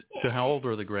 yeah. So how old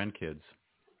are the grandkids?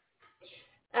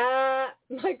 I'll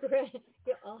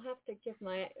have to give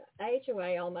my age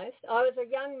away almost. I was a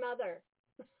young mother,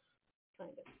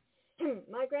 kind of.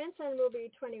 My grandson will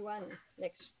be 21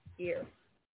 next year.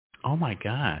 Oh my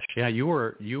gosh! Yeah, you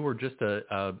were just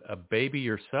a baby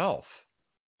yourself.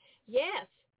 Yes,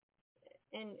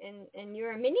 and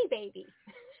you're a mini baby.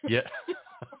 Yeah.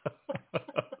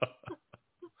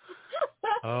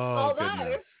 Oh,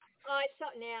 goodness. I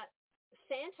saw now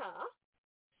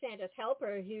Santa's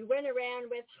helper, who went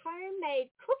around with homemade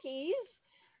cookies.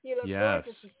 You look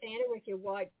gorgeous as Santa with your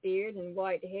white beard and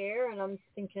white hair, and I'm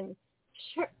thinking,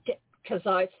 sure, because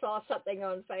I saw something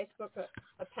on Facebook,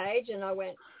 a page, and I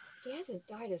went, he hasn't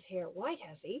dyed his hair white,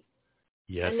 has he?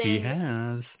 Yes, he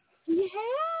has. He has?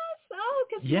 Oh,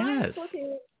 because mine's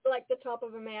looking like the top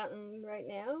of a mountain right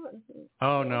now.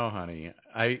 Oh, no, honey.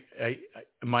 I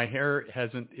my hair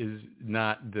is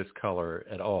not this color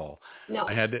at all. No.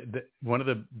 I had one of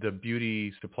the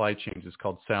beauty supply chains is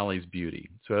called Sally's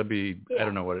Beauty. So that'd be, I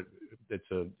don't know what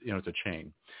it's a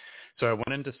chain. So I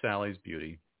went into Sally's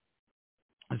Beauty.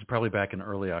 This is probably back in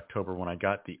early October when I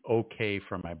got the okay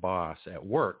from my boss at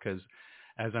work, because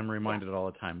as I'm reminded all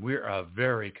the time, we're a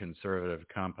very conservative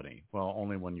company. Well,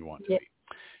 only when you want to be.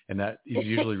 And that is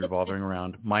usually revolving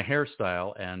around my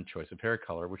hairstyle and choice of hair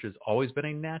color, which has always been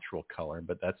a natural color,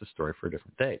 but that's a story for a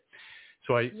different day.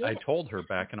 So I told her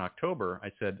back in October,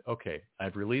 I said, okay,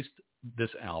 I've released this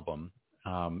album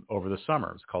over the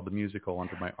summer. It's called The Musical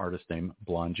under my artist name,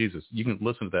 Blonde Jesus. You can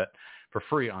listen to that for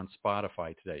free on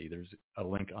Spotify today. There's a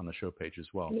link on the show page as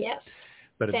well. Yes.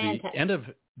 But at the end of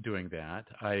doing that,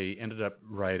 I ended up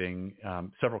writing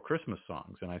several Christmas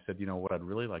songs. And I said, what I'd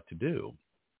really like to do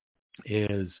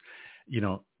is,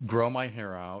 grow my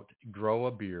hair out, grow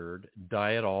a beard,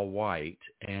 dye it all white,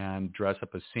 and dress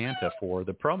up as Santa for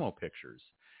the promo pictures.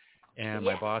 And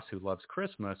my boss, who loves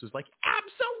Christmas, was like,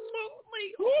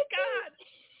 absolutely, oh God.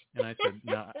 And I said,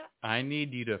 no, I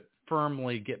need you to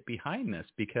firmly get behind this,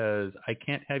 because I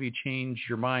can't have you change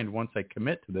your mind once I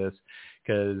commit to this,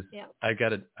 because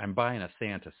I'm buying a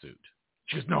Santa suit.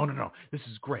 She goes, no, this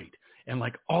is great. And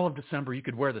like all of December, you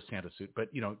could wear the Santa suit,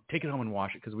 but, take it home and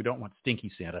wash it because we don't want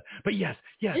stinky Santa. But yes.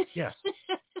 Okay,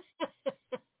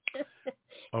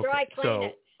 dry clean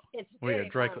it. It's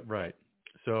dry clean, right.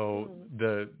 So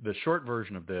the short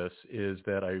version of this is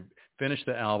that I finished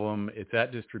the album. It's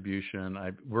at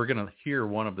distribution. We're going to hear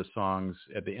one of the songs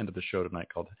at the end of the show tonight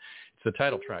it's the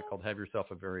title track called Have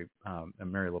Yourself a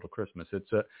Merry Little Christmas.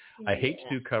 I hate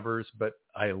to do covers, but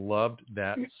I loved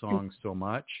that song so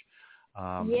much.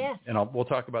 And we'll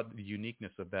talk about the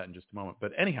uniqueness of that in just a moment.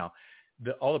 But anyhow,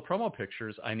 all the promo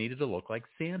pictures, I needed to look like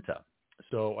Santa.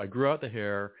 So I grew out the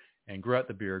hair and grew out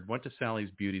the beard, went to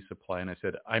Sally's Beauty Supply, and I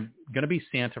said, I'm going to be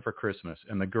Santa for Christmas.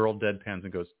 And the girl deadpans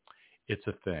and goes, it's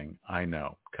a thing. I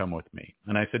know. Come with me.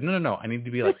 And I said, no. I need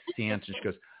to be like Santa. She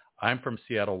goes, I'm from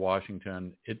Seattle,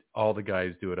 Washington. All the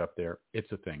guys do it up there.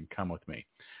 It's a thing. Come with me.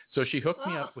 So she hooked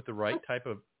me up with the right type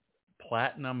of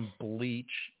platinum bleach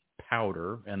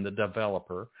powder and the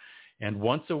developer. And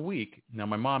once a week, now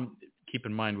my mom, keep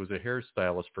in mind, was a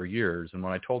hairstylist for years. And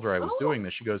when I told her I was doing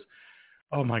this, she goes,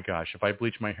 oh my gosh, if I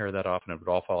bleach my hair that often, it would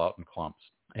all fall out in clumps.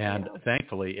 And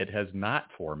thankfully it has not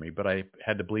for me, but I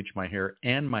had to bleach my hair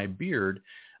and my beard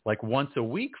like once a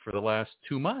week for the last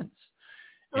 2 months.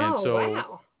 And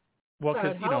wow. Well,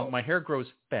 because, my hair grows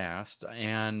fast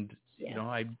and,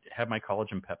 I have my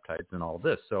collagen peptides and all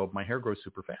this. So my hair grows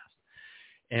super fast.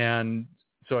 And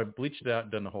so I bleached it out,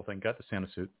 done the whole thing, got the Santa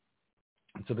suit.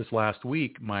 And so this last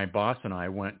week, my boss and I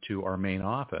went to our main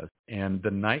office, and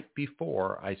the night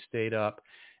before, I stayed up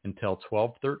until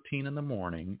 12:13 in the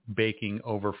morning, baking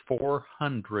over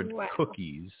 400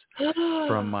 cookies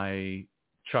from my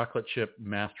chocolate chip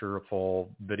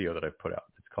masterful video that I put out.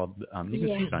 It's called, you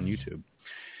can see it on YouTube.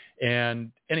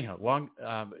 And anyhow,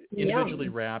 individually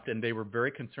wrapped, and they were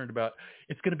very concerned about,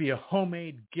 it's going to be a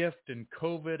homemade gift and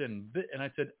COVID. And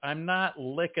I said, I'm not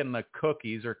licking the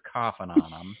cookies or coughing on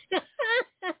them.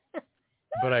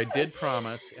 But I did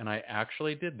promise, and I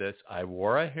actually did this. I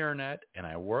wore a hairnet, and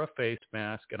I wore a face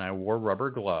mask, and I wore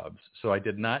rubber gloves. So I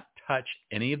did not touch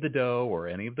any of the dough or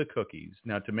any of the cookies.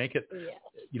 Now, to make it,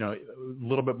 a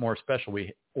little bit more special,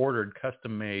 we ordered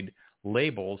custom-made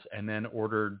labels and then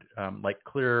ordered like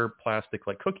clear plastic,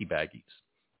 like cookie baggies.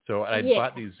 So I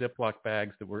bought these Ziploc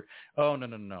bags that were,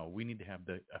 no, we need to have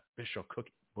the official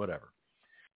cookie, whatever.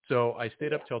 So I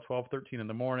stayed up till 12:13 in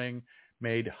the morning,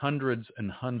 made hundreds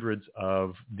and hundreds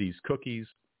of these cookies,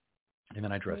 and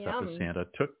then I dressed up as Santa,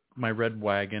 took my red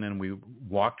wagon, and we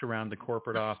walked around the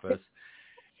corporate office,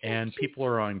 and people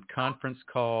are on conference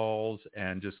calls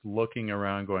and just looking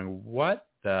around going, what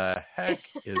the heck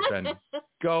is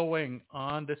going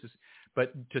on?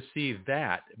 But to see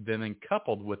that, then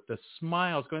coupled with the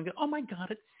smiles going, oh my God,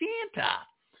 it's Santa.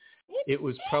 It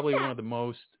was probably one of the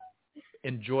most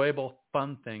enjoyable,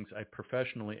 fun things I've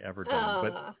professionally ever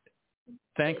done. But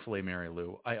thankfully, Mary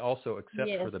Lou, I also, except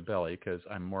for the belly, because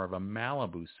I'm more of a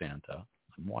Malibu Santa.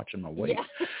 I'm watching my weight.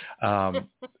 I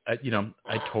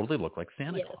totally look like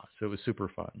Santa Claus. So it was super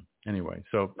fun. Anyway,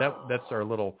 so that's our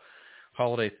little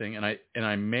holiday thing. And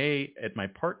I may, at my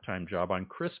part-time job on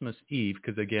Christmas Eve,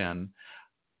 because again,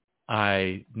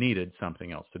 I needed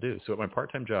something else to do. So at my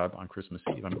part-time job on Christmas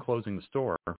Eve, I'm closing the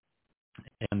store.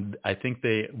 And I think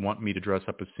they want me to dress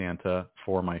up as Santa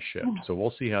for my shift. So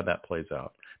we'll see how that plays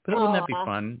out. But wouldn't that be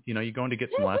fun? You're going to get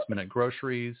some last-minute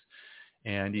groceries,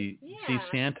 and you see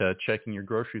Santa checking your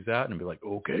groceries out and be like,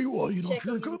 okay, well, if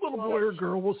you're a good little boy or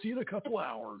girl, we'll see you in a couple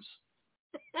hours.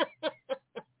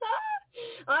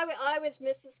 I was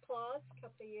Mrs. Claus a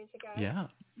couple of years ago. Yeah.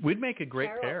 We'd make a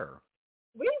great pair.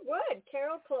 We would.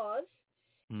 Carol Claus.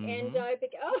 Mm-hmm. And I'd be,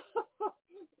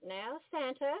 now,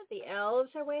 Santa, the elves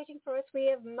are waiting for us. We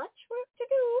have much work to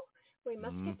do. We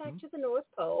must get back to the North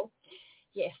Pole.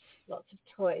 Yes, lots of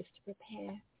toys to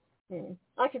prepare.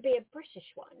 I could be a British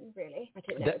one, really. I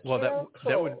don't know.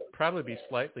 That would probably be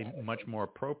slightly much more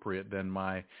appropriate than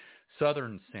my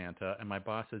Southern Santa. And my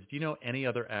boss says, do you know any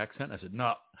other accent? I said,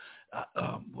 no.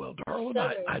 Well, darling,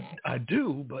 I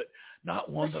do, but not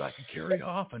one that I can carry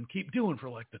off and keep doing for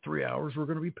like the 3 hours we're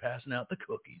going to be passing out the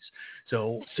cookies.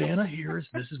 So Santa here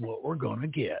this is what we're going to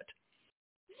get.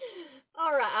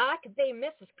 All right. I could be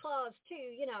Mrs. Claus, too.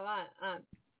 I'm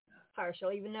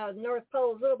partial, even though the North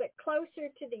Pole is a little bit closer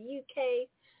to the UK.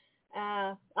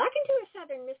 I can do a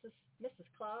Southern Mrs.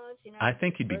 Claus. I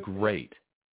think you'd be great.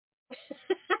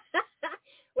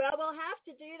 Well, we'll have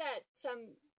to do that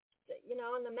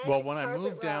on the magic Well, when I carpet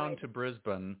moved down ride. to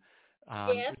Brisbane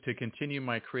to continue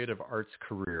my creative arts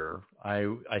career,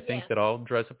 I think that I'll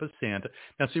dress up as Santa.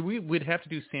 Now, see, we'd have to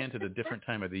do Santa at a different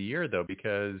time of the year, though,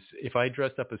 because if I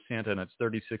dressed up as Santa and it's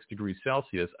 36 degrees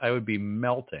Celsius, I would be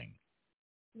melting.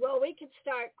 Well, we could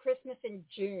start Christmas in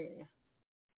June,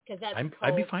 because that's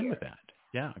I'd be cold fine here. with that.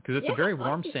 Yeah, because it's a very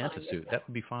warm Santa suit. That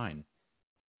would be fine.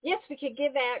 Yes, we could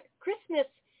give out Christmas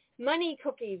money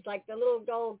cookies, like the little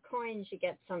gold coins you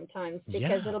get sometimes,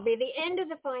 because it'll be the end of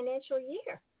the financial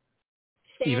year.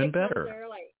 Santa Even better. comes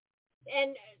early.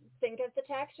 And think of the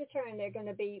tax return. They're going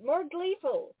to be more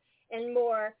gleeful and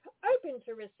more open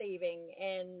to receiving.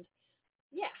 And,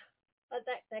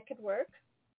 that could work.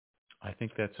 I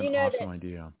think that's an awesome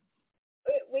idea.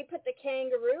 We put the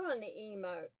kangaroo on the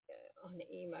emo.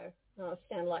 I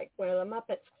sound like one of the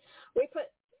Muppets. We put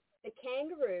the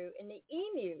kangaroo and the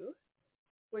emu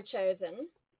were chosen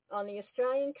on the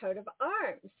Australian coat of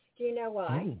arms. Do you know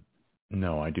why? Oh.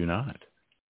 No, I do not.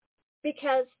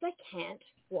 Because they can't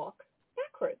walk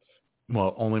backwards.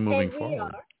 Well, only moving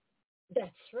forward.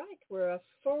 That's right. We're a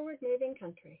forward-moving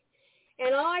country.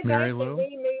 And I Mary vote Lou? that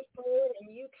we move forward and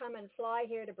you come and fly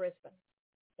here to Brisbane.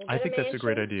 I think that's a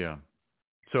great idea.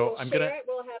 So I'm going to...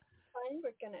 We'll have fun.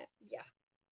 We're going to,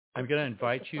 I'm going to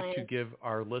invite you to give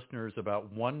our listeners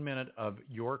about 1 minute of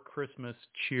your Christmas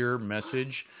cheer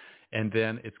message, and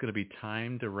then it's going to be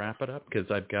time to wrap it up because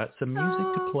I've got some music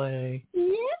to play. Yes,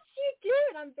 you do,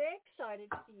 and I'm very excited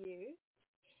for you.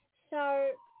 So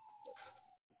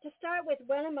to start with,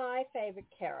 one of my favorite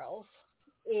carols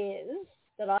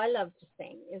that I love to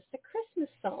sing is the Christmas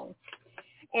song.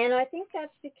 And I think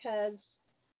that's because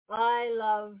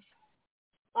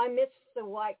I miss the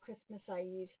white Christmas I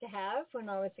used to have when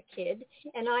I was a kid.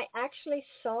 And I actually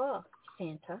saw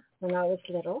Santa when I was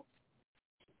little.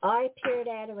 I peered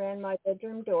out around my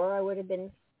bedroom door. I would have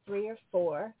been 3 or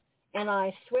 4. And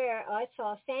I swear I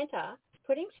saw Santa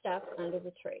putting stuff under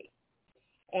the tree.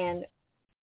 And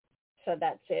so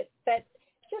that's it. But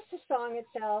just the song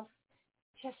itself,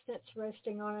 chestnuts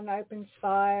roasting on an open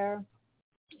fire,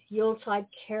 Yuletide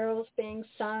carols being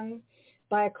sung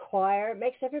by a choir. It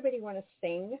makes everybody want to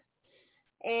sing.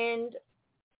 And,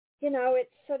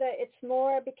 it's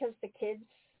more because the kids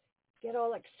get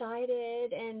all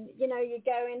excited and, you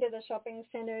go into the shopping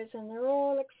centers and they're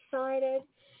all excited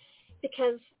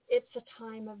because it's a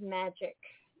time of magic.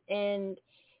 And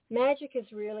magic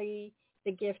is really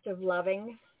the gift of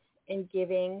loving and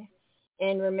giving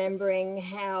and remembering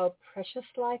how precious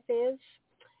life is.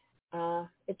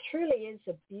 It truly is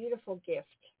a beautiful gift.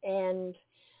 And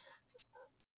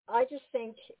I just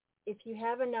think if you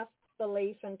have enough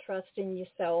belief and trust in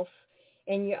yourself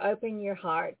and you open your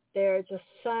heart, there are just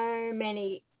so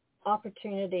many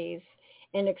opportunities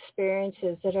and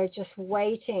experiences that are just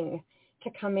waiting to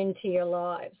come into your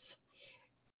lives.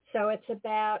 So it's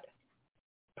about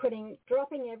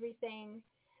dropping everything,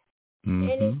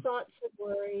 any thoughts or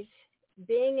worries,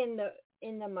 being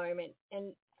in the moment.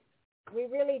 And we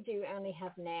really do only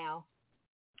have now.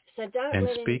 So don't. And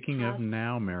speaking of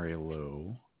now, Mary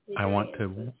Lou,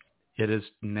 it is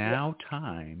now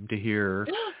time to hear,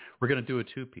 we're going to do a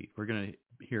two-peat. We're going to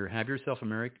hear Have Yourself a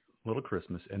Merry Little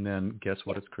Christmas, and then guess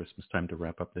what? It's Christmas time to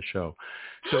wrap up the show.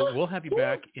 So we'll have you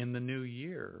back in the new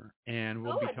year, and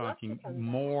we'll be talking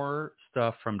more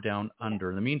stuff from down under.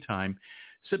 In the meantime,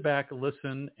 sit back,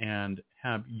 listen, and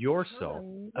have yourself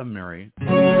a merry.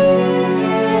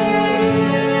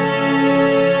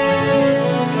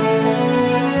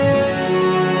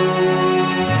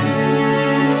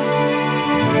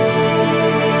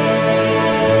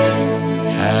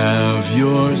 Have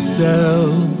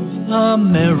yourself a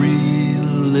merry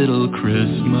little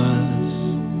Christmas.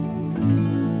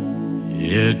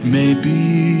 It may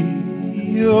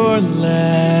be your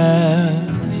last.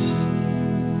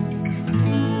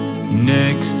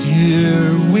 Next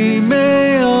year we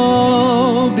may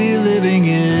all be living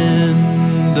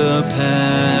in the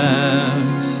past.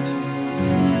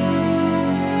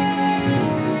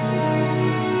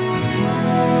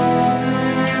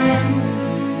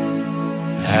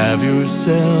 Have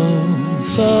yourself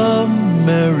a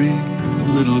merry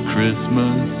little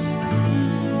Christmas.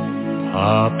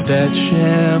 Pop that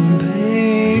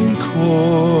champagne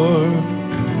cork.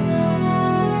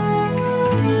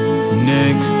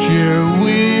 Next year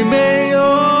we may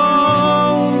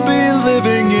all be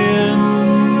living in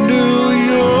New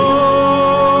York.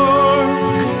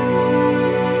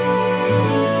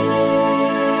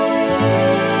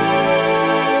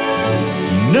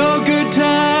 No good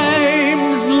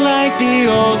times like the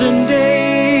olden days.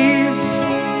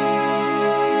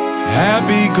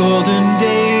 Happy golden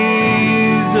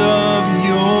days of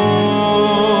yore.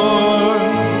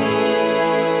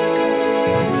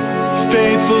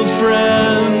 Faithful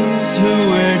friends who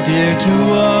were dear to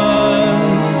us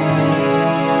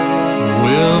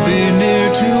will be near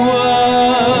to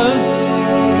us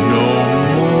no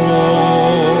more.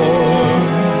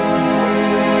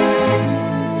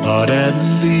 But at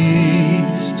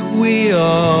least we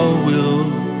all will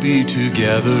be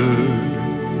together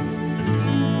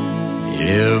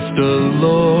if the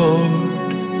Lord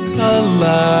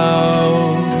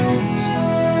allows.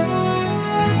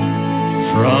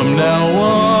 From now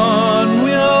on,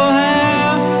 we'll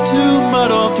have to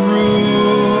muddle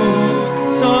through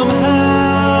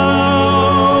somehow.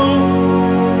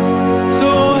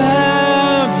 So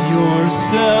have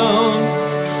yourself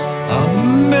a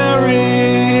merry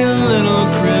little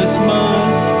Christmas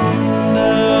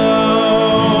now.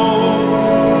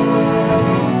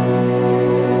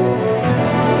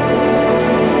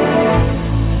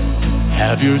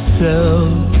 Have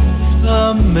yourself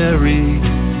a merry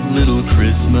little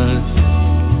Christmas.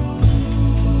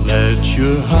 Let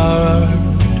your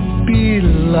heart be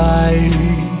light.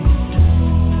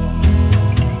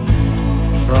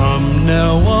 From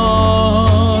now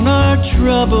on, our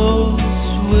troubles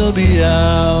will be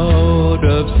out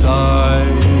of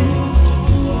sight.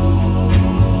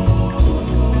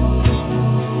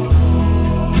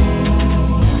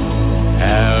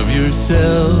 Have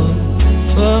yourself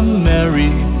a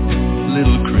merry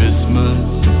little Christmas.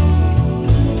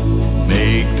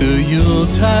 Make the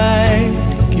Yuletide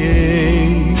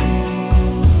gay.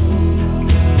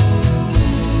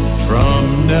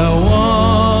 From now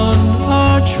on,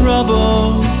 our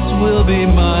troubles will be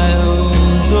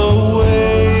miles away.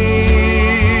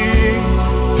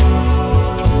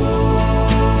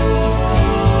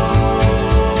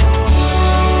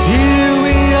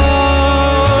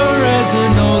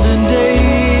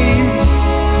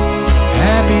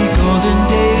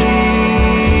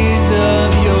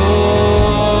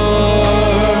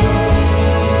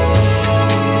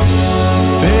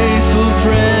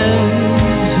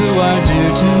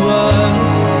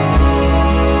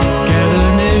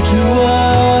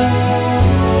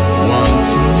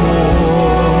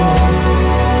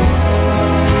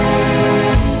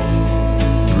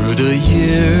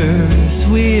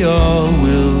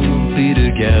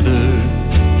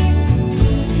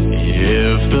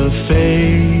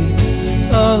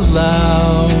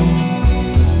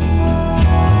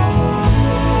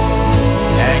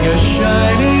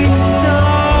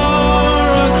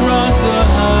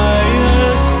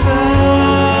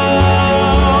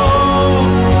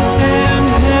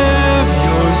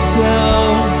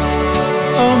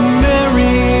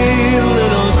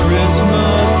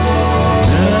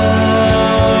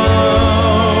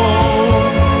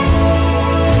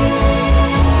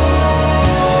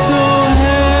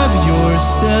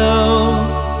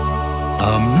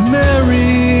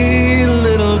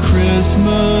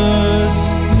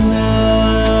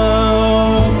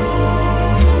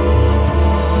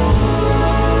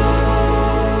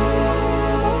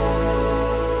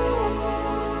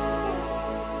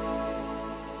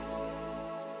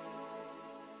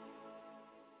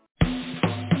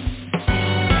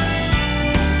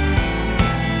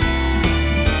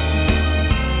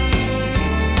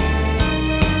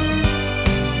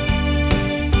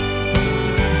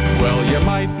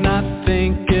 might not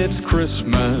think it's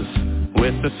Christmas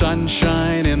with the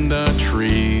sunshine in the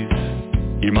trees.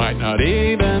 You might not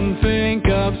even think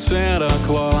of Santa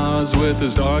Claus with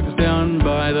his dogs down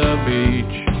by the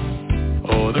beach.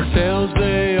 Oh, their tails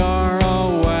they are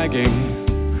all wagging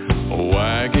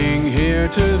here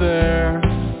to there,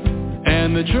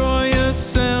 and the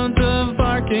joyous sound of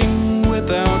barking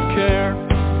without care.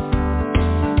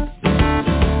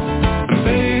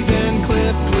 Bathed and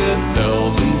clipped with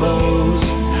bells and bows,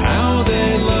 how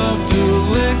they love to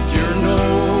lick your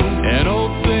nose, and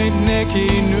old Saint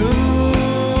Nicky knew.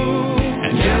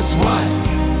 And guess what?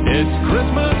 It's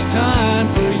Christmas time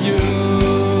for you.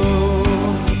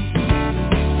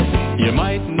 You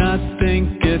might not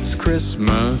think it's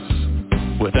Christmas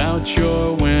without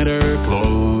your winter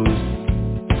clothes.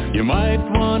 You might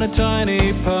want a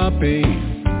tiny puppy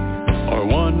or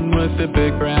one with a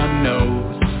big brown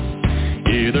nose.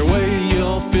 Either way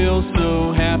you'll feel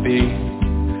so happy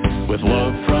with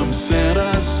love from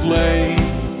Santa's sleigh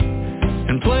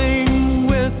and playing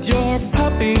with your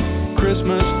puppy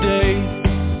Christmas Day.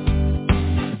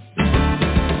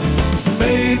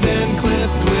 Bathed and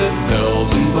clipped with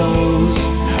bells and bows,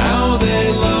 how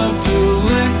they love to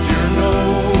lick your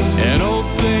nose, and old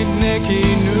Saint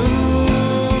Nicky knew.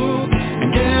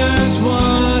 And guess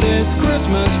what? It's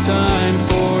Christmas time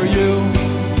for you.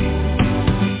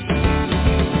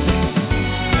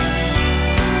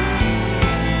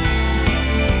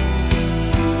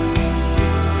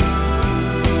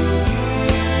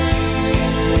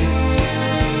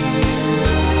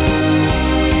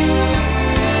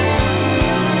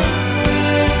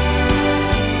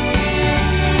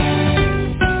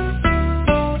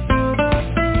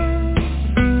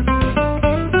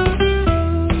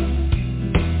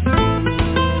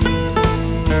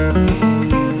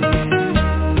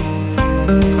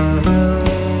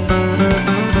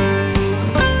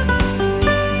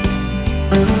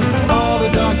 All the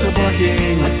dogs are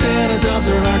barking, like Santa doves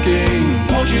are harking.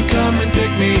 Won't you come and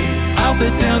pick me? I'll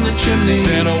fit down the chimney.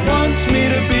 Santa